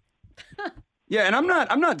me. Yeah, and I'm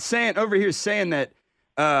not saying that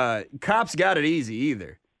cops got it easy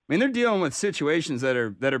either. I mean, they're dealing with situations that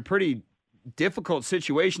are pretty difficult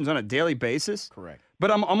situations on a daily basis. Correct.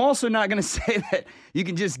 But I'm also not going to say that you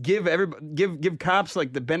can just give cops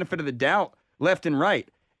like the benefit of the doubt left and right.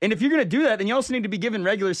 And if you're going to do that, then you also need to be giving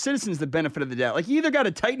regular citizens the benefit of the doubt. Like, you either got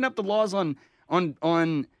to tighten up the laws on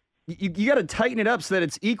you got to tighten it up so that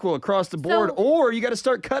it's equal across the board, or you got to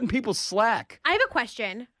start cutting people slack. I have a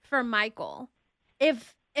question for Michael.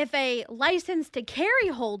 If a license to carry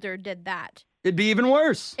holder did that, it'd be even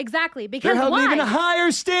worse. Exactly. Because they're held why? to even a higher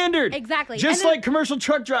standard. Exactly. Just like commercial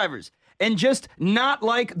truck drivers, and just not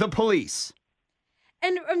like the police.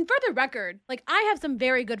 And for the record, I have some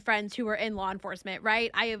very good friends who are in law enforcement, right?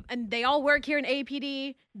 And they all work here in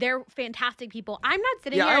APD. They're fantastic people. I'm not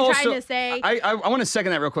sitting here trying to say. I want to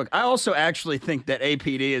second that real quick. I also actually think that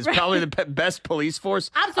APD is probably the best police force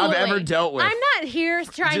I've ever dealt with. I'm not here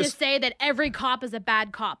trying to say that every cop is a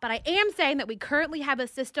bad cop, but I am saying that we currently have a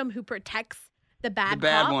system who protects the bad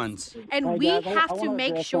cops. Ones. And we have to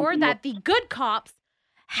make sure that the good cops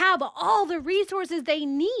have all the resources they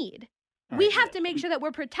need. We have to make sure that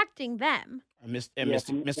we're protecting them.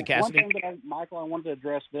 Mr. Cassidy? One thing Michael, I wanted to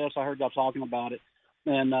address this. I heard y'all talking about it,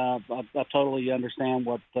 and I totally understand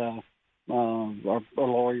what our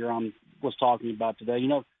lawyer was talking about today.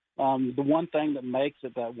 The one thing that makes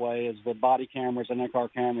it that way is the body cameras and in-car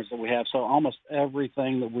cameras that we have. So almost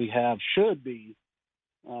everything that we have should be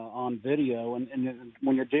on video. And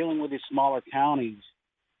when you're dealing with these smaller counties,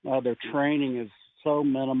 their training is so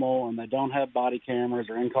minimal, and they don't have body cameras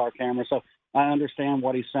or in-car cameras. So I understand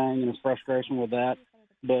what he's saying and his frustration with that.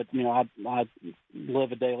 But, I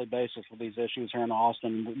live a daily basis with these issues here in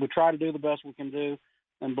Austin. We try to do the best we can do.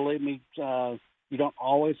 And believe me, you don't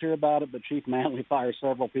always hear about it, but Chief Manley fires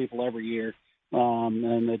several people every year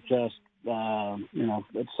and it just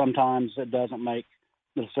sometimes it doesn't make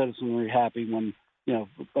the citizenry happy when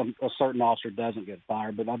a certain officer doesn't get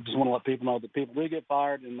fired. But I just want to let people know that people do get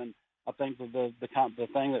fired, and then I think that the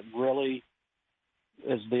thing that really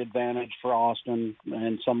is the advantage for Austin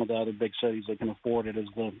and some of the other big cities that can afford it is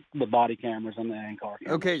the body cameras and the in-car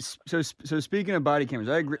cameras. Okay, so speaking of body cameras,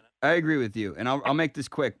 I agree with you, and I'll make this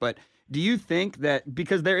quick. But do you think that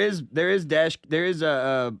because there is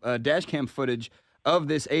a dash cam footage of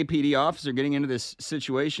this APD officer getting into this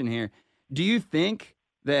situation here, do you think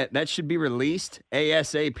that should be released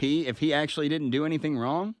ASAP if he actually didn't do anything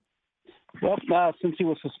wrong? Well, since he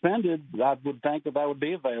was suspended, I would think that would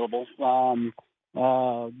be available.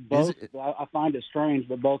 I find it strange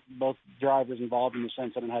that both drivers involved in this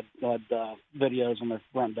incident had videos on their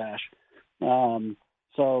front dash.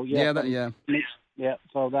 So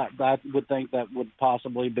that would think that would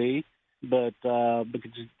possibly be, but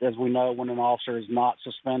because as we know, when an officer is not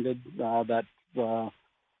suspended,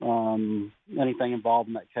 anything involved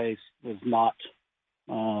in that case is not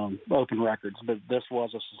open records. But this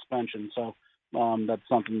was a suspension, so. That's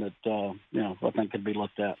something that I think could be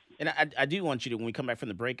looked at. And I do want you to, when we come back from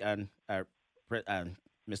the break, Mr.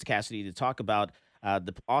 Cassidy, to talk about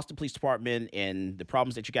the Austin Police Department and the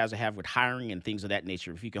problems that you guys have with hiring and things of that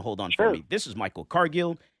nature. If you can hold on for me. This is Michael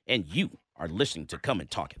Cargill, and you are listening to Come and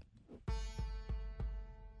Talk It.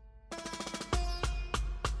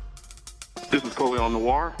 This is Coleon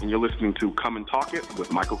Noir, and you're listening to Come and Talk It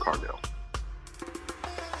with Michael Cargill.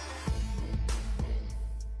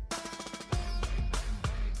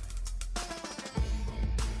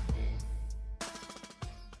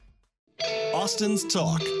 Austin's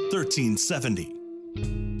Talk 1370.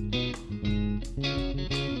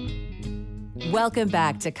 Welcome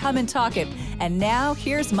back to Come and Talk It. And now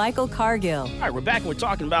here's Michael Cargill. All right, we're back and we're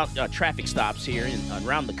talking about traffic stops here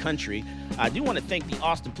around the country. I do want to thank the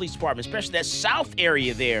Austin Police Department, especially that south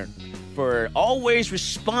area there, for always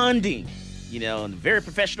responding, in a very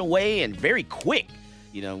professional way and very quick.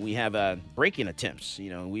 We have break-in attempts.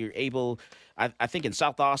 We were able, I think in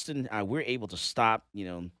South Austin, we're able to stop,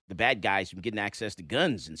 the bad guys from getting access to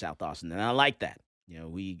guns in South Austin. And I like that.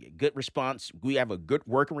 We good response. We have a good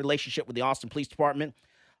working relationship with the Austin Police Department,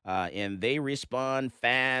 and they respond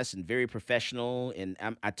fast and very professional. And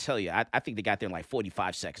I tell you, I think they got there in like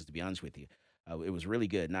 45 seconds, to be honest with you. It was really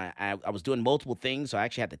good. And I was doing multiple things, so I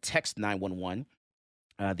actually had to text 911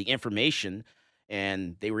 the information,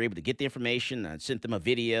 and they were able to get the information. I sent them a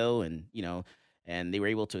video, and and they were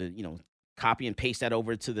able to copy and paste that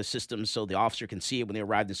over to the system so the officer can see it when they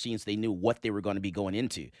arrived at the scene, so they knew what they were going to be going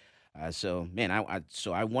into. So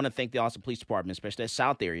I want to thank the Austin Police Department, especially that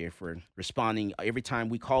South area, for responding every time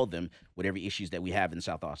we call them with every issues that we have in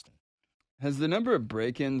South Austin. Has the number of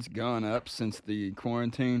break-ins gone up since the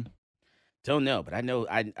quarantine? Don't know, but I know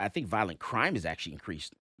I think violent crime has actually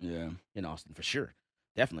increased. Yeah, in Austin for sure,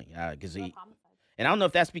 definitely. Because and I don't know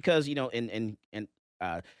if that's because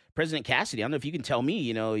President Cassidy, I don't know if you can tell me,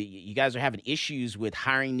 you guys are having issues with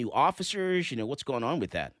hiring new officers. What's going on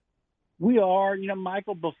with that? We are,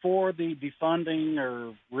 Michael, before the defunding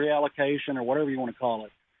or reallocation or whatever you want to call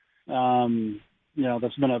it,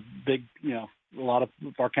 that's been a big, a lot of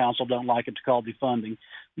our council don't like it to call defunding.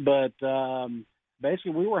 But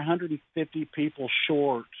basically we were 150 people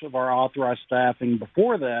short of our authorized staffing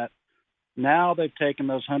before that. Now they've taken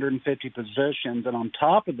those 150 positions, and on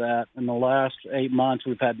top of that, in the last 8 months,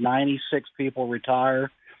 we've had 96 people retire,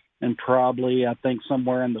 and probably, I think,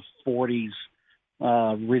 somewhere in the 40s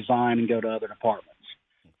resign and go to other departments.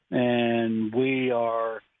 And we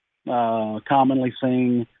are commonly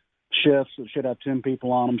seeing shifts that should have 10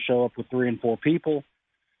 people on them show up with 3 and 4 people.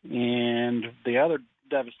 And the other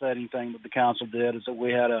devastating thing that the council did is that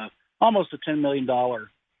we had almost a $10 million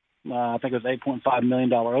I think it was $8.5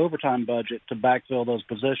 million overtime budget to backfill those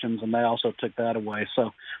positions, and they also took that away.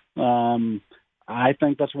 So I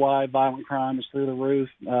think that's why violent crime is through the roof.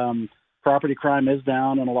 Property crime is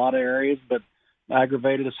down in a lot of areas, but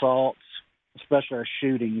aggravated assaults, especially our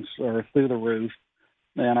shootings, are through the roof,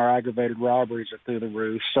 and our aggravated robberies are through the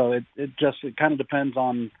roof. So it kind of depends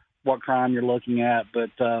on what crime you're looking at,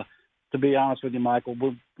 but to be honest with you, Michael,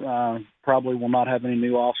 we probably will not have any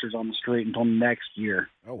new officers on the street until next year.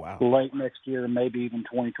 Oh, wow. Late next year, maybe even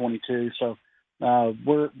 2022. So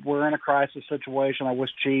we're in a crisis situation. I wish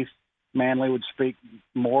Chief Manley would speak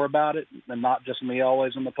more about it and not just me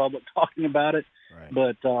always in the public talking about it. Right.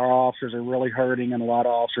 But our officers are really hurting, and a lot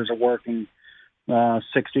of officers are working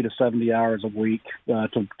 60 to 70 hours a week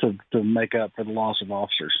to make up for the loss of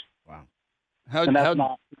officers. Wow.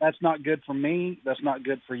 That's not good for me. That's not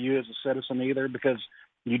good for you as a citizen either, because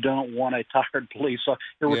You don't want a tired police. So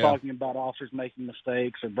here we're Yeah. talking about officers making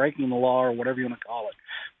mistakes or breaking the law or whatever you want to call it.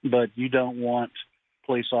 But you don't want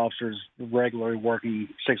police officers regularly working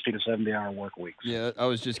 60 to 70-hour work weeks. Yeah, I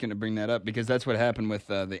was just going to bring that up because that's what happened with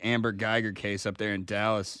the Amber Geiger case up there in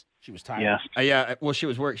Dallas. She was tired. Yes. Yeah, well, she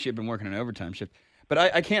had been working an overtime shift. But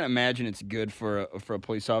I can't imagine it's good for a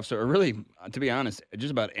police officer, or really, to be honest,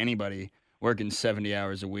 just about anybody working 70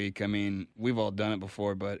 hours a week. I mean, we've all done it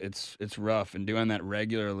before, but it's rough, and doing that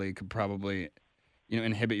regularly could probably,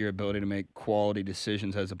 inhibit your ability to make quality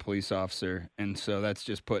decisions as a police officer. And so that's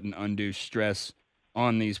just putting undue stress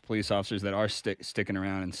on these police officers that are sticking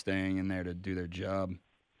around and staying in there to do their job.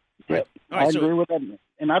 Yep. I agree with that,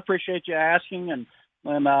 and I appreciate you asking, and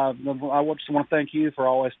I just want to thank you for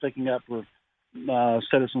always sticking up for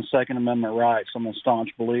citizens' Second Amendment rights. I'm a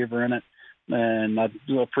staunch believer in it, and I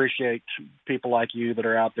do appreciate people like you that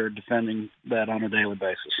are out there defending that on a daily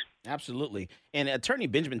basis. Absolutely. And Attorney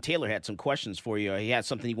Benjamin Taylor had some questions for you. He had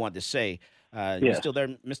something he wanted to say. You Yes. still there,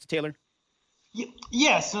 Mr. Taylor?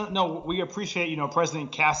 Yes, no, we appreciate,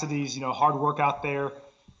 President Cassidy's, hard work out there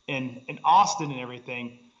in Austin and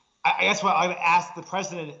everything. I guess what I would ask the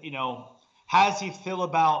president, how does he feel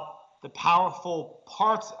about the powerful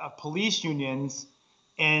parts of police unions?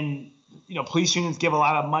 And, police unions give a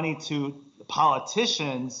lot of money to the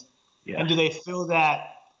politicians. Yes. And do they feel that,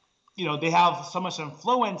 they have so much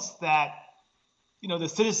influence that, the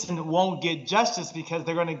citizen won't get justice because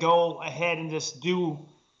they're going to go ahead and just do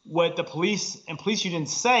what the police and police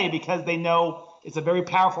unions say because they know it's a very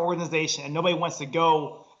powerful organization and nobody wants to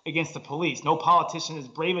go against the police. No politician is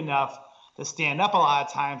brave enough to stand up a lot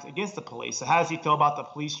of times against the police. So how does he feel about the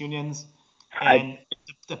police unions and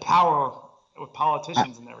the power with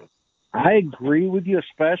politicians and everything? I agree with you,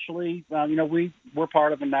 especially, we're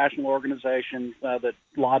part of a national organization that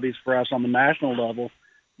lobbies for us on the national level.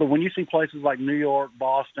 But when you see places like New York,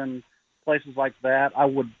 Boston, places like that, I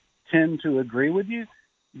would tend to agree with you.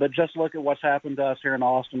 But just look at what's happened to us here in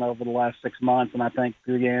Austin over the last 6 months, and I think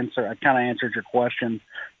I kind of answered your question,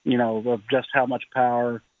 of just how much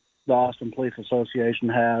power the Austin Police Association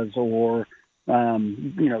has, or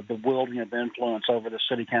the wielding of influence over the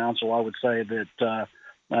city council. I would say that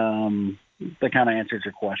that kind of answers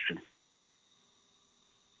your question.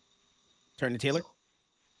 Attorney Taylor?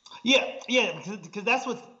 Yeah, because that's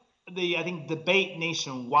what I think debate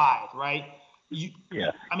nationwide, right?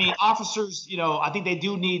 Yeah. I mean, officers, I think they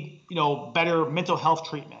do need, better mental health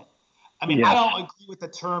treatment. I mean, Yeah. I don't agree with the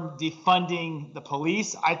term defunding the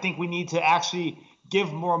police. I think we need to actually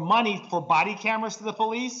give more money for body cameras to the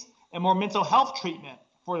police and more mental health treatment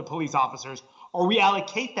for the police officers, or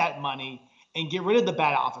reallocate that money and get rid of the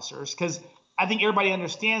bad officers. Because I think everybody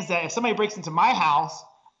understands that if somebody breaks into my house,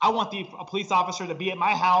 I want a police officer to be at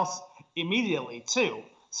my house immediately too.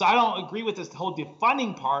 So I don't agree with this whole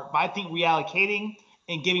defunding part, but I think reallocating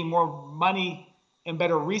and giving more money and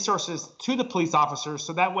better resources to the police officers,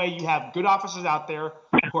 so that way you have good officers out there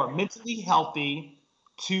who are mentally healthy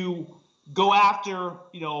to go after,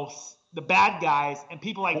 the bad guys, and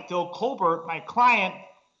people like Phil Colbert, my client,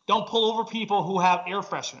 don't pull over people who have air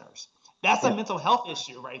fresheners. That's a mental health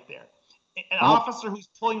issue right there. An officer who's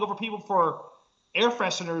pulling over people for air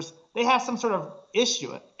fresheners, they have some sort of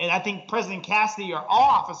issue. And I think President Cassidy or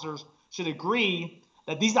all officers should agree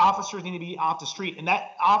that these officers need to be off the street. And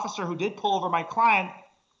that officer who did pull over my client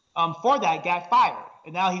for that got fired.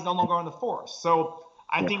 And now he's no longer on the force. So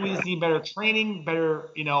I think we just need better training, better,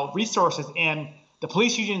 resources. And the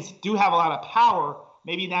police unions do have a lot of power,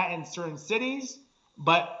 maybe not in certain cities,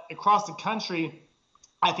 but across the country.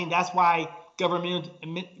 I think that's why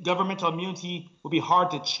governmental immunity will be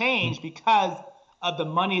hard to change, because of the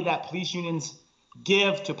money that police unions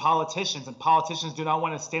give to politicians, and politicians do not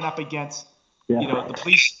want to stand up against, the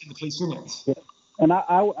police and the police unions. Yeah. And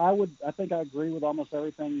I think I agree with almost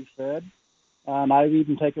everything you said. I would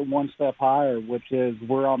even take it one step higher, which is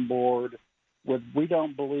we're on board with, we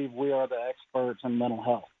don't believe we are the experts in mental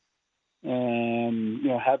health, and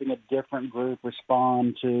having a different group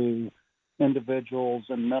respond to individuals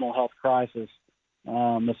in mental health crisis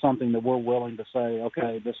is something that we're willing to say,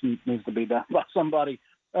 okay, this needs to be done by somebody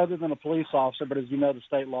other than a police officer. But as you know, the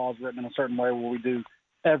state law is written in a certain way where we do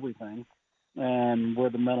everything, and we're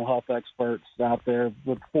the mental health experts out there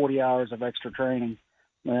with 40 hours of extra training.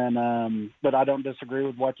 And but I don't disagree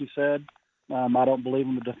with what you said. I don't believe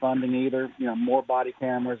in the defunding either. More body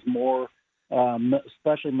cameras, more,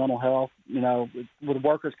 especially mental health. With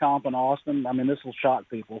workers' comp in Austin, I mean, this will shock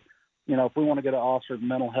people. If we want to get an officer of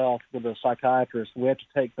mental health with a psychiatrist, we have to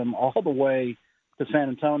take them all the way to San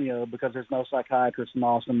Antonio, because there's no psychiatrist in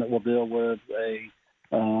Austin that will deal with a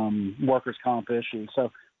workers' comp issue.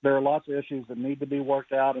 So there are lots of issues that need to be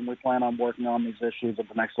worked out, and we plan on working on these issues at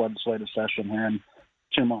the next legislative session here in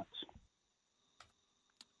 2 months.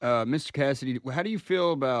 Mr. Cassidy, how do you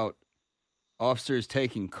feel about officers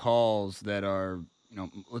taking calls that are,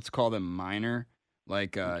 let's call them minor,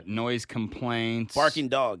 like noise complaints, barking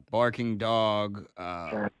dog,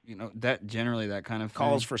 that generally that kind of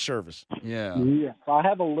calls thing? for service. Yeah. Yes, I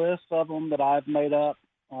have a list of them that I've made up.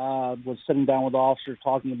 Was sitting down with officers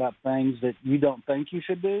talking about things that you don't think you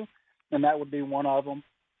should do, and that would be one of them.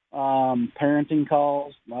 Parenting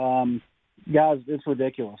calls, guys, it's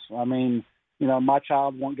ridiculous. I mean, my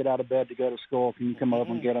child won't get out of bed to go to school. Can you come over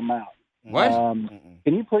and get him out? What?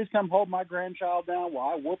 Can you please come hold my grandchild down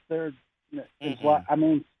while I whoop their? It's like, I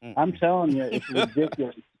mean, I'm telling you, it's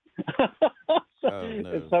ridiculous.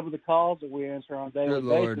 It's some of the calls that we answer on a daily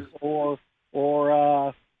basis, or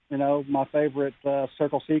my favorite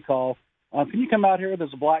Circle C call. Can you come out here?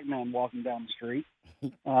 There's a black man walking down the street.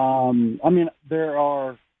 I mean, there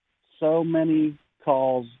are so many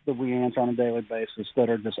calls that we answer on a daily basis that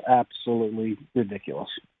are just absolutely ridiculous.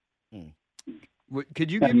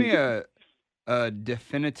 Could you give me a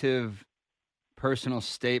definitive personal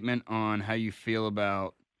statement on how you feel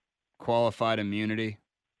about qualified immunity?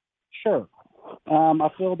 Sure. I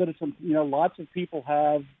feel that it's, lots of people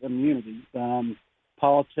have immunity.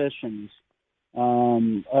 Politicians,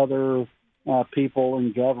 other people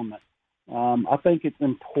in government. I think it's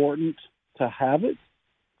important to have it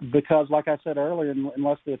because, like I said earlier,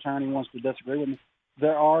 unless the attorney wants to disagree with me,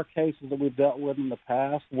 there are cases that we've dealt with in the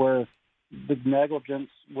past where the negligence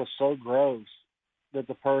was so gross that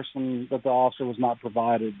the officer was not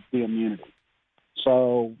provided the immunity.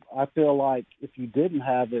 So I feel like if you didn't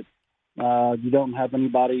have it, you don't have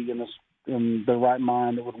anybody in their right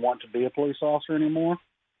mind that would want to be a police officer anymore.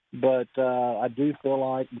 But I do feel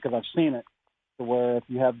like, because I've seen it, to where if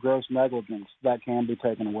you have gross negligence, that can be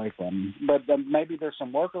taken away from you. But maybe there's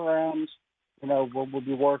some workarounds. We'll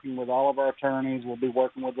be working with all of our attorneys. We'll be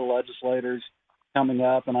working with the legislators coming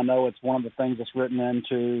up. And I know it's one of the things that's written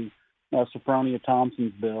into Sophronia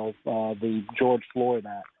Thompson's bill, the George Floyd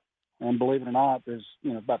Act. And believe it or not, there's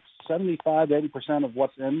about 75 to 80% of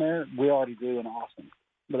what's in there we already do in Austin,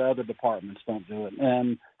 but other departments don't do it.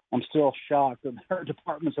 And I'm still shocked that there are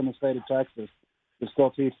departments in the state of Texas that still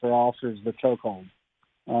teach their officers the chokehold.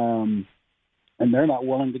 And they're not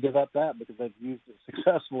willing to give up that because they've used it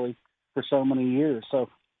successfully for so many years. So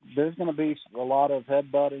there's going to be a lot of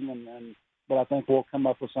headbutting, but I think we'll come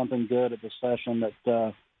up with something good at the session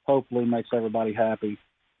that hopefully makes everybody happy.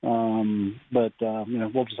 But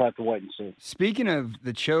we'll just have to wait and see. Speaking of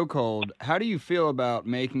the chokehold, how do you feel about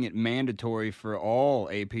making it mandatory for all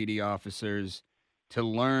APD officers to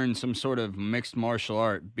learn some sort of mixed martial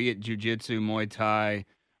art, be it jiu-jitsu, Muay Thai,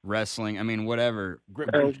 wrestling, whatever?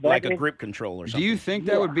 Like a grip control or something. Do you think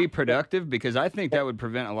that would be productive? Because I think that would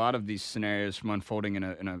prevent a lot of these scenarios from unfolding in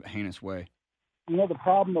a heinous way. The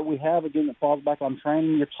problem that we have, again, that falls back on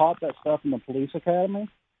training, you're taught that stuff in the police academy,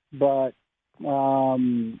 but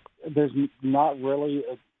there's not really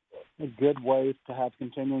a good way to have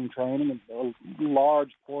continuing training. A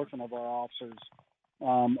large portion of our officers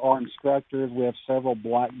are instructors. We have several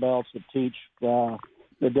black belts that teach the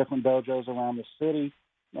different dojos around the city.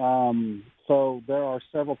 So there are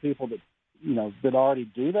several people that that already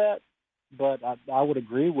do that. But I would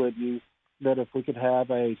agree with you that if we could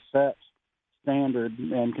have a set standard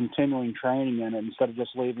and continuing training in it instead of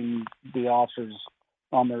just leaving the officers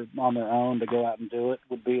on their own to go out and do it,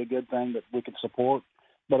 would be a good thing that we could support.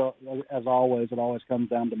 But as always, it always comes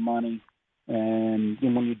down to money. And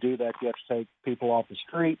when you do that, you have to take people off the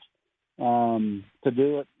street to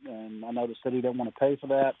do it. And I know the city didn't want to pay for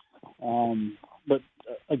that. But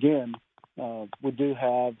again, we do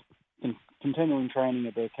have continuing training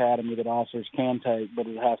at the academy that officers can take, but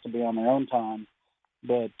it has to be on their own time.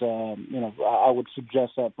 But, I would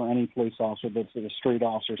suggest that for any police officer that's a street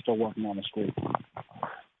officer still working on the street.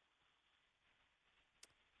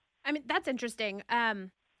 That's interesting.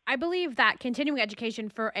 I believe that continuing education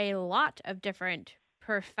for a lot of different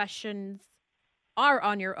professions are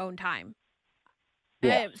on your own time.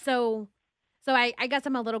 Yeah. So I guess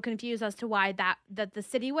I'm a little confused as to why that the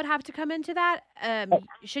city would have to come into that.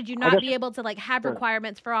 Should you not be able to have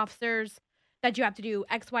requirements for officers that you have to do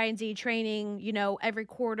X, Y, and Z training, every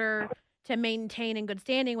quarter to maintain in good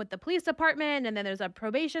standing with the police department, and then there's a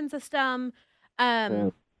probation system.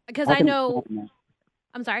 Because I know,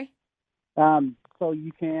 I'm sorry. So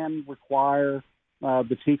you can require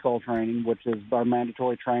the TCOL training, which is our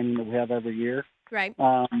mandatory training that we have every year. Right.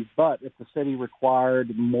 But if the city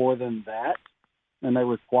required more than that, and they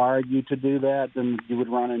required you to do that, then you would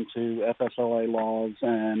run into FSLA laws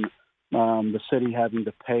and the city having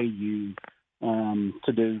to pay you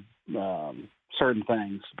to do certain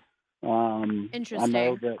things. Interesting. I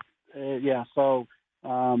know that, so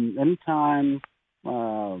anytime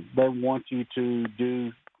they want you to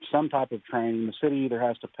do some type of training, the city either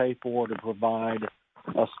has to pay for it or provide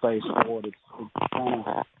a space for it. It's kind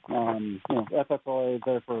of, FFLA is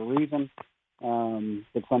there for a reason,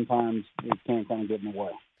 but sometimes it can kind of get in the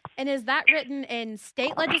way. And is that written in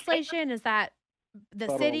state legislation? Is that the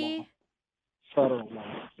Federal city? law. Federal law.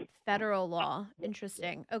 Federal law.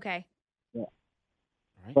 Interesting. Okay. Yeah.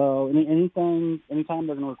 So anytime they're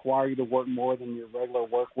going to require you to work more than your regular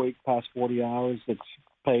work week past 40 hours, it's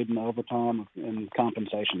paid in overtime and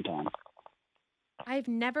compensation time. I've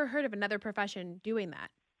never heard of another profession doing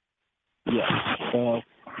that. Yeah.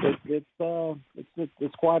 So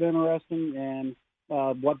it's quite interesting, and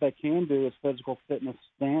what they can do is physical fitness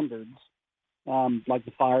standards, like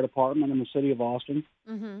the fire department in the city of Austin.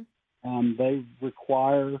 Mm-hmm. They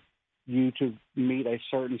require you to meet a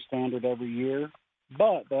certain standard every year,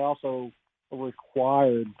 but they also are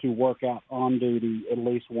required to work out on duty at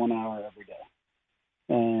least 1 hour every day.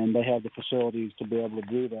 And they have the facilities to be able to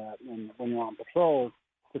do that. And when you're on patrol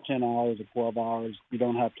for 10 hours or 12 hours, you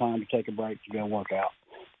don't have time to take a break to go work out.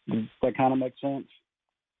 Does that kind of make sense?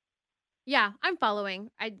 Yeah, I'm following.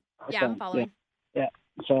 I'm following. Yeah.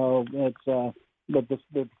 So it's but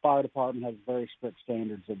the fire department has very strict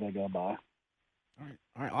standards that they go by.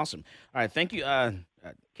 All right, awesome. All right, thank you,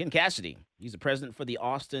 Ken Cassidy. He's the president for the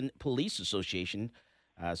Austin Police Association.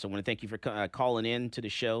 So I want to thank you for calling in to the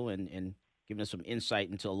show and giving us some insight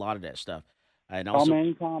into a lot of that stuff. And also, call me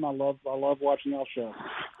anytime. I love watching y'all show.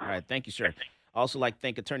 All right, thank you, sir. Also like to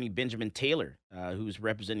thank Attorney Benjamin Taylor, who's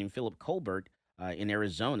representing Philip Colbert in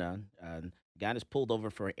Arizona. Got us pulled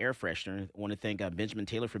over for an air freshener. I want to thank Benjamin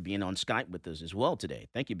Taylor for being on Skype with us as well today.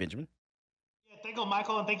 Thank you, Benjamin. Yeah, thank you,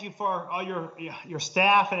 Michael, and thank you for all your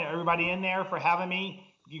staff and everybody in there for having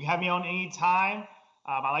me. You can have me on any time.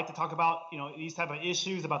 I like to talk about these type of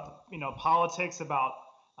issues, about politics, about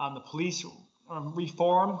the police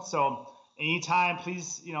reform. So anytime,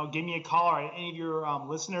 please give me a call, or any of your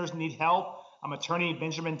listeners need help. I'm Attorney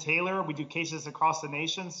Benjamin Taylor. We do cases across the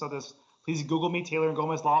nation. So please Google me, Taylor and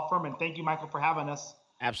Gomez Law Firm. And thank you, Michael, for having us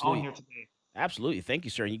on here today. Absolutely. Thank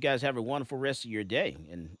you, sir. And you guys have a wonderful rest of your day,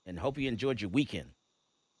 and hope you enjoyed your weekend.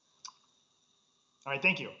 All right.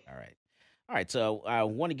 Thank you. All right. So I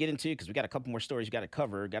want to get into, because we got a couple more stories we got to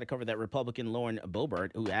cover. Got to cover that Republican Lauren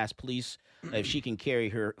Boebert, who asked police if she can carry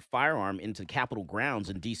her firearm into Capitol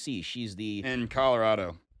grounds in D.C. She's in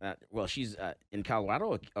Colorado. She's in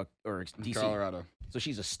Colorado or D.C.? Colorado. So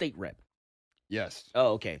she's a state rep. Yes.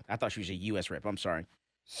 Oh, okay. I thought she was a U.S. rep. I'm sorry.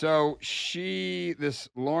 So this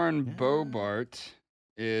Lauren Boebert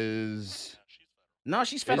is... No,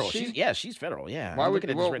 she's federal. She? She's federal. Yeah. Why would?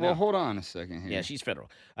 Well, hold on a second here. Yeah, she's federal.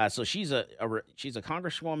 So she's a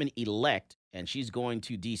congresswoman elect, and she's going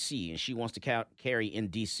to D.C. and she wants to carry in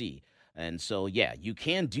D.C. And so you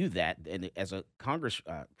can do that. And as a Congress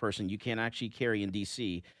person, you can actually carry in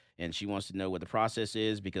D.C. And she wants to know what the process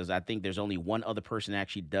is, because I think there's only one other person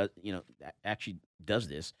actually does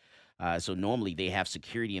this. So normally they have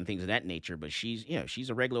security and things of that nature, but she's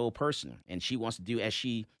a regular old person, and she wants to do as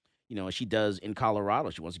she does in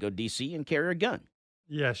Colorado. She wants to go to D.C. and carry a gun.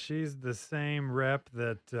 Yeah, she's the same rep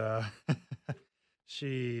that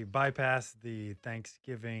she bypassed the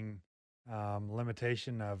Thanksgiving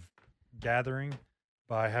limitation of gathering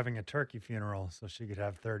by having a turkey funeral so she could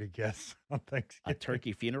have 30 guests on Thanksgiving. A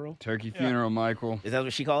turkey funeral? Turkey funeral, Michael. Is that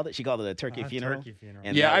what she called it? She called it a turkey funeral? Turkey funeral.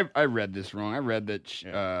 And I read this wrong. I read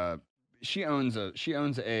that she owns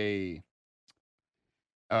a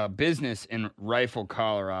business in Rifle,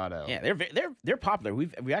 Colorado. Yeah, they're popular.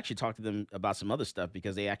 We actually talked to them about some other stuff,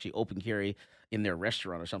 because they actually open carry in their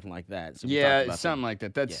restaurant or something like that. So something like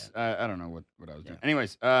that. That's I don't know what I was doing.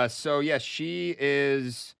 Anyways, she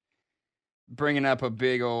is bringing up a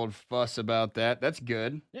big old fuss about that. That's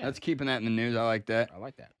good. Yeah. That's keeping that in the news. I like that.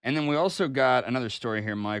 And then we also got another story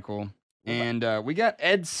here, Michael, and we got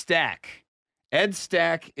Ed Stack. Ed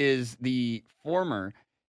Stack is the former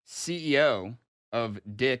CEO of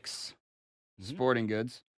Dick's Sporting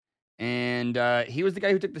Goods, and he was the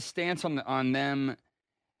guy who took the stance on them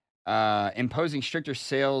imposing stricter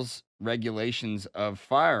sales regulations of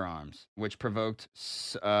firearms, which provoked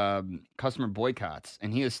customer boycotts.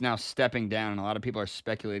 And he is now stepping down, and a lot of people are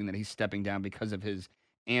speculating that he's stepping down because of his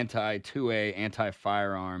anti-2A,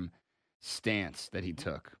 anti-firearm stance that he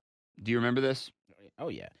took. Do you remember this? Oh,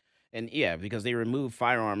 yeah. And because they removed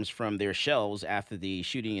firearms from their shelves after the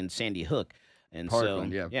shooting in Sandy Hook. And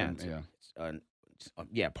Parkland,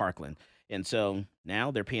 Parkland. And so now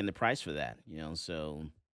they're paying the price for that, so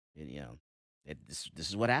And, this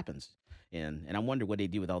is what happens. And I wonder what they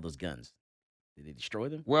do with all those guns. Did they destroy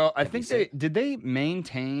them? Well, I Have think said- did they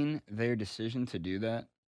maintain their decision to do that?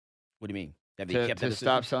 What do you mean? Have they To, kept to that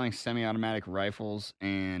stop decision? selling semi-automatic rifles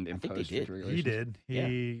and I think they impose did. strict He regulations? did.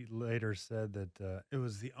 He later said that it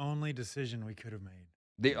was the only decision we could have made.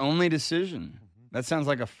 The only decision. That sounds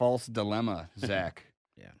like a false dilemma, Zach.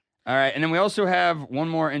 Yeah. All right, and then we also have one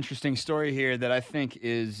more interesting story here that I think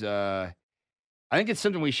is, I think it's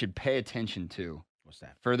something we should pay attention to. What's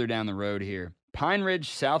that? Further down the road here, Pine Ridge,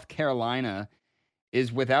 South Carolina,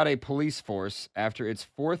 is without a police force after its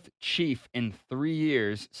fourth chief in 3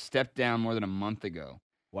 years stepped down more than a month ago.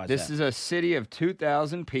 Why is This that? is a city of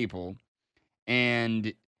 2,000 people,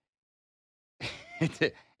 and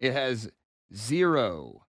it has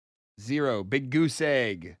zero, big goose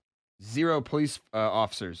egg, zero police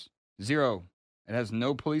officers, zero. It has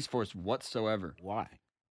no police force whatsoever. Why?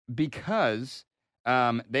 Because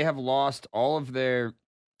they have lost all of their.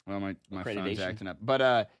 Well, my phone's Accreditation? acting up,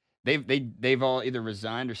 but they've all either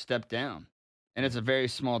resigned or stepped down, and it's a very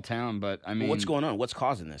small town. But I mean, What's going on? What's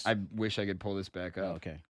causing this? I wish I could pull this back up. Oh,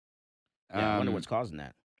 okay. Yeah, I wonder what's causing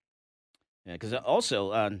that. Yeah, because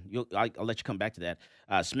also, I'll let you come back to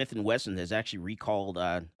that. Smith & Wesson has actually recalled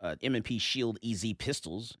M&P Shield EZ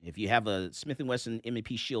pistols. If you have a Smith & Wesson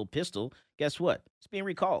M&P Shield pistol, guess what? It's being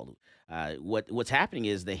recalled. What's happening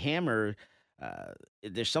is the hammer.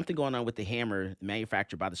 There's something going on with the hammer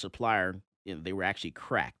manufactured by the supplier. They were actually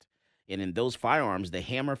cracked, and in those firearms, the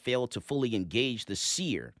hammer failed to fully engage the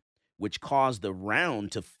sear, which caused the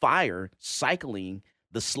round to fire, cycling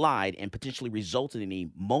the slide and potentially resulted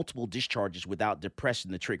in multiple discharges without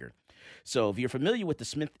depressing the trigger. So if you're familiar with the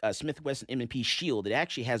Smith Wesson M&P Shield, it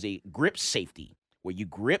actually has a grip safety where you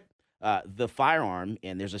grip the firearm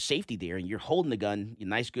and there's a safety there and you're holding the gun, a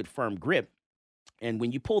nice, good, firm grip. And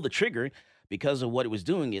when you pull the trigger, because of what it was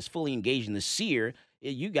doing, it's fully engaging the sear.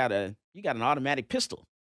 You got an automatic pistol.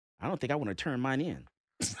 I don't think I want to turn mine in.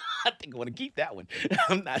 I think I want to keep that one.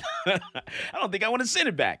 I'm not. I don't think I want to send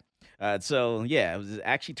it back. So yeah, it was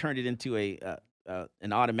actually turned it into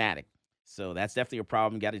an automatic. So that's definitely a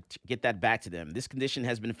problem. Got to get that back to them. This condition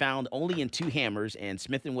has been found only in 2 hammers, and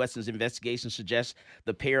Smith & Wesson's investigation suggests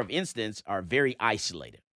the pair of incidents are very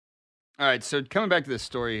isolated. All right, so coming back to this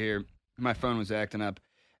story here, my phone was acting up.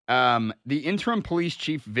 The interim police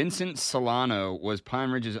chief, Vincent Solano, was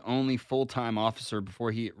Pine Ridge's only full-time officer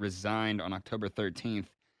before he resigned on October 13th.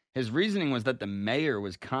 His reasoning was that the mayor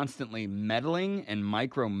was constantly meddling and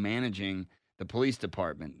micromanaging the police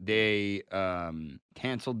department. They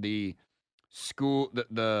canceled the school,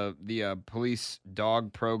 the police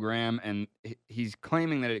dog program, and he's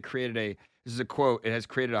claiming that it created this is a quote, it has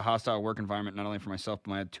created a hostile work environment not only for myself, but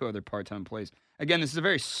my 2 other part-time employees. Again, this is a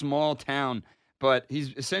very small town, but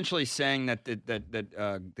he's essentially saying that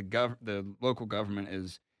the local government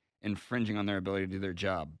is infringing on their ability to do their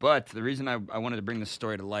job. But the reason I wanted to bring this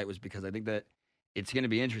story to light was because I think that it's going to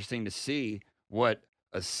be interesting to see what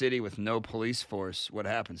a city with no police force, what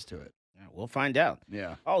happens to it. Yeah, we'll find out.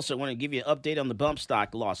 Yeah. Also, I want to give you an update on the bump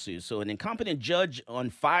stock lawsuit. So an incompetent judge on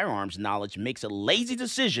firearms knowledge makes a lazy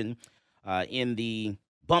decision in the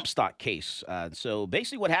bump stock case. So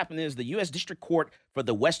basically what happened is the U.S. District Court for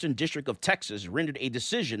the Western District of Texas rendered a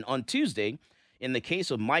decision on Tuesday in the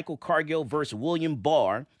case of Michael Cargill versus William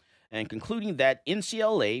Barr, and concluding that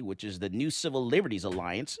NCLA, which is the New Civil Liberties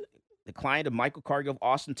Alliance, the client of Michael Cargill of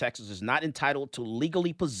Austin, Texas, is not entitled to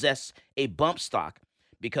legally possess a bump stock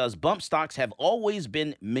because bump stocks have always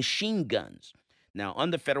been machine guns, now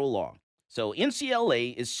under federal law. So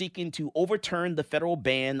NCLA is seeking to overturn the federal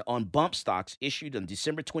ban on bump stocks issued on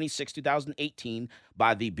December 26, 2018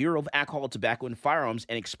 by the Bureau of Alcohol, Tobacco, and Firearms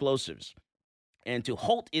and Explosives, and to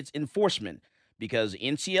halt its enforcement because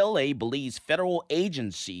NCLA believes federal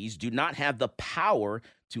agencies do not have the power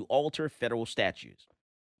to alter federal statutes.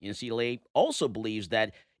 NCLA also believes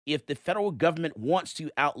that if the federal government wants to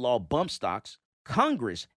outlaw bump stocks,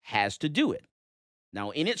 Congress has to do it. Now,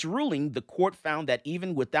 in its ruling, the court found that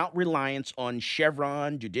even without reliance on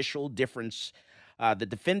Chevron judicial difference, the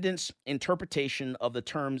defendant's interpretation of the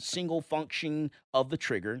term single function of the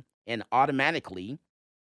trigger and automatically,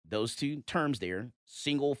 those 2 terms there,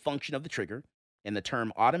 single function of the trigger and the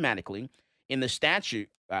term automatically, in the statute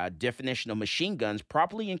definition of machine guns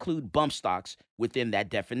properly include bump stocks within that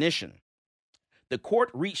definition. The court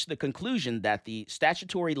reached the conclusion that the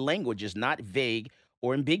statutory language is not vague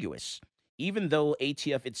or ambiguous, even though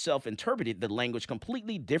ATF itself interpreted the language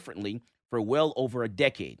completely differently for well over a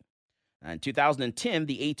decade. In 2010,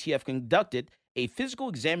 the ATF conducted a physical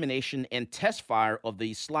examination and test fire of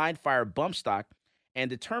the slide fire bump stock and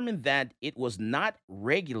determined that it was not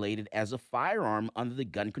regulated as a firearm under the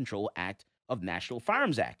Gun Control Act of National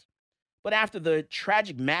Firearms Act. But after the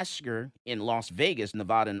tragic massacre in Las Vegas,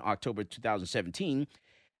 Nevada in October 2017,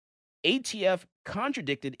 ATF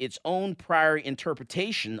contradicted its own prior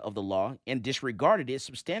interpretation of the law and disregarded its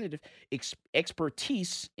substantive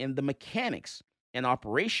expertise in the mechanics and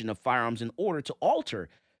operation of firearms in order to alter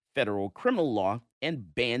federal criminal law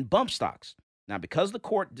and ban bump stocks. Now, because the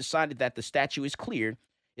court decided that the statute is clear,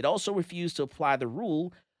 it also refused to apply the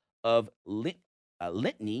rule of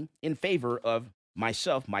litany in favor of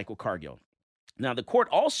myself, Michael Cargill. Now, the court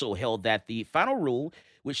also held that the final rule,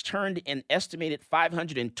 which turned an estimated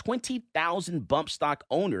 520,000 bump stock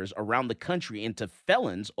owners around the country into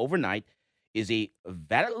felons overnight, is a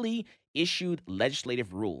validly issued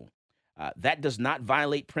legislative rule. That does not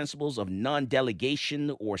violate principles of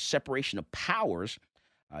non-delegation or separation of powers,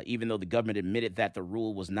 even though the government admitted that the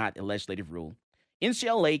rule was not a legislative rule.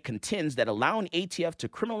 NCLA contends that allowing ATF to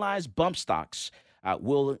criminalize bump stocks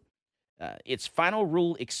its final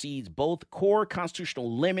rule exceeds both core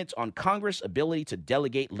constitutional limits on Congress' ability to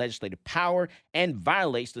delegate legislative power and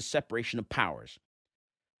violates the separation of powers.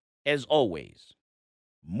 As always,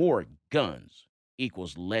 more guns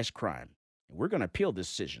equals less crime. And we're going to appeal this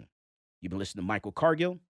decision. You've been listening to Michael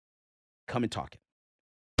Cargill. Come and talk it.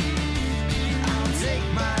 I'll take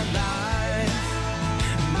my life,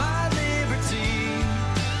 my liberty,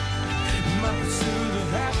 my pursuit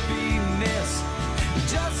of happiness.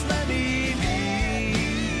 Just let me be.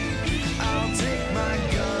 I'll take my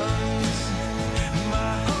guns,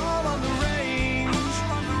 my home on the range.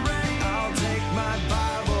 I'll take my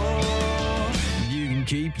Bible. You can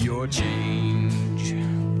keep your change.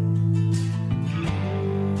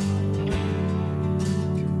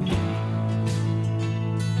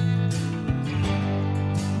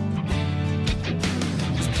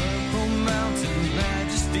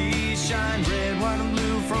 Shine red, white, and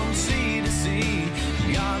blue from sea to sea.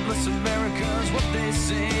 God bless America's what they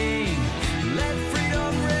sing. Let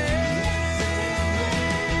freedom reign.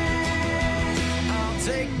 I'll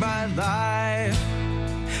take my life,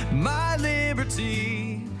 my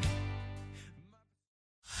liberty.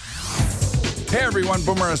 Hey everyone,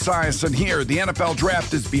 Boomer Esiason here. The NFL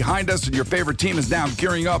Draft is behind us and your favorite team is now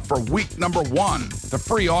gearing up for week number 1. The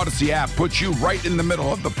free Odyssey app puts you right in the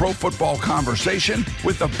middle of the pro football conversation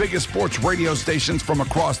with the biggest sports radio stations from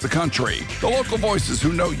across the country. The local voices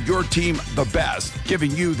who know your team the best,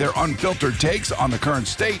 giving you their unfiltered takes on the current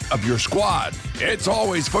state of your squad. It's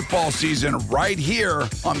always football season right here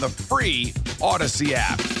on the free Odyssey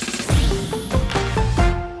app.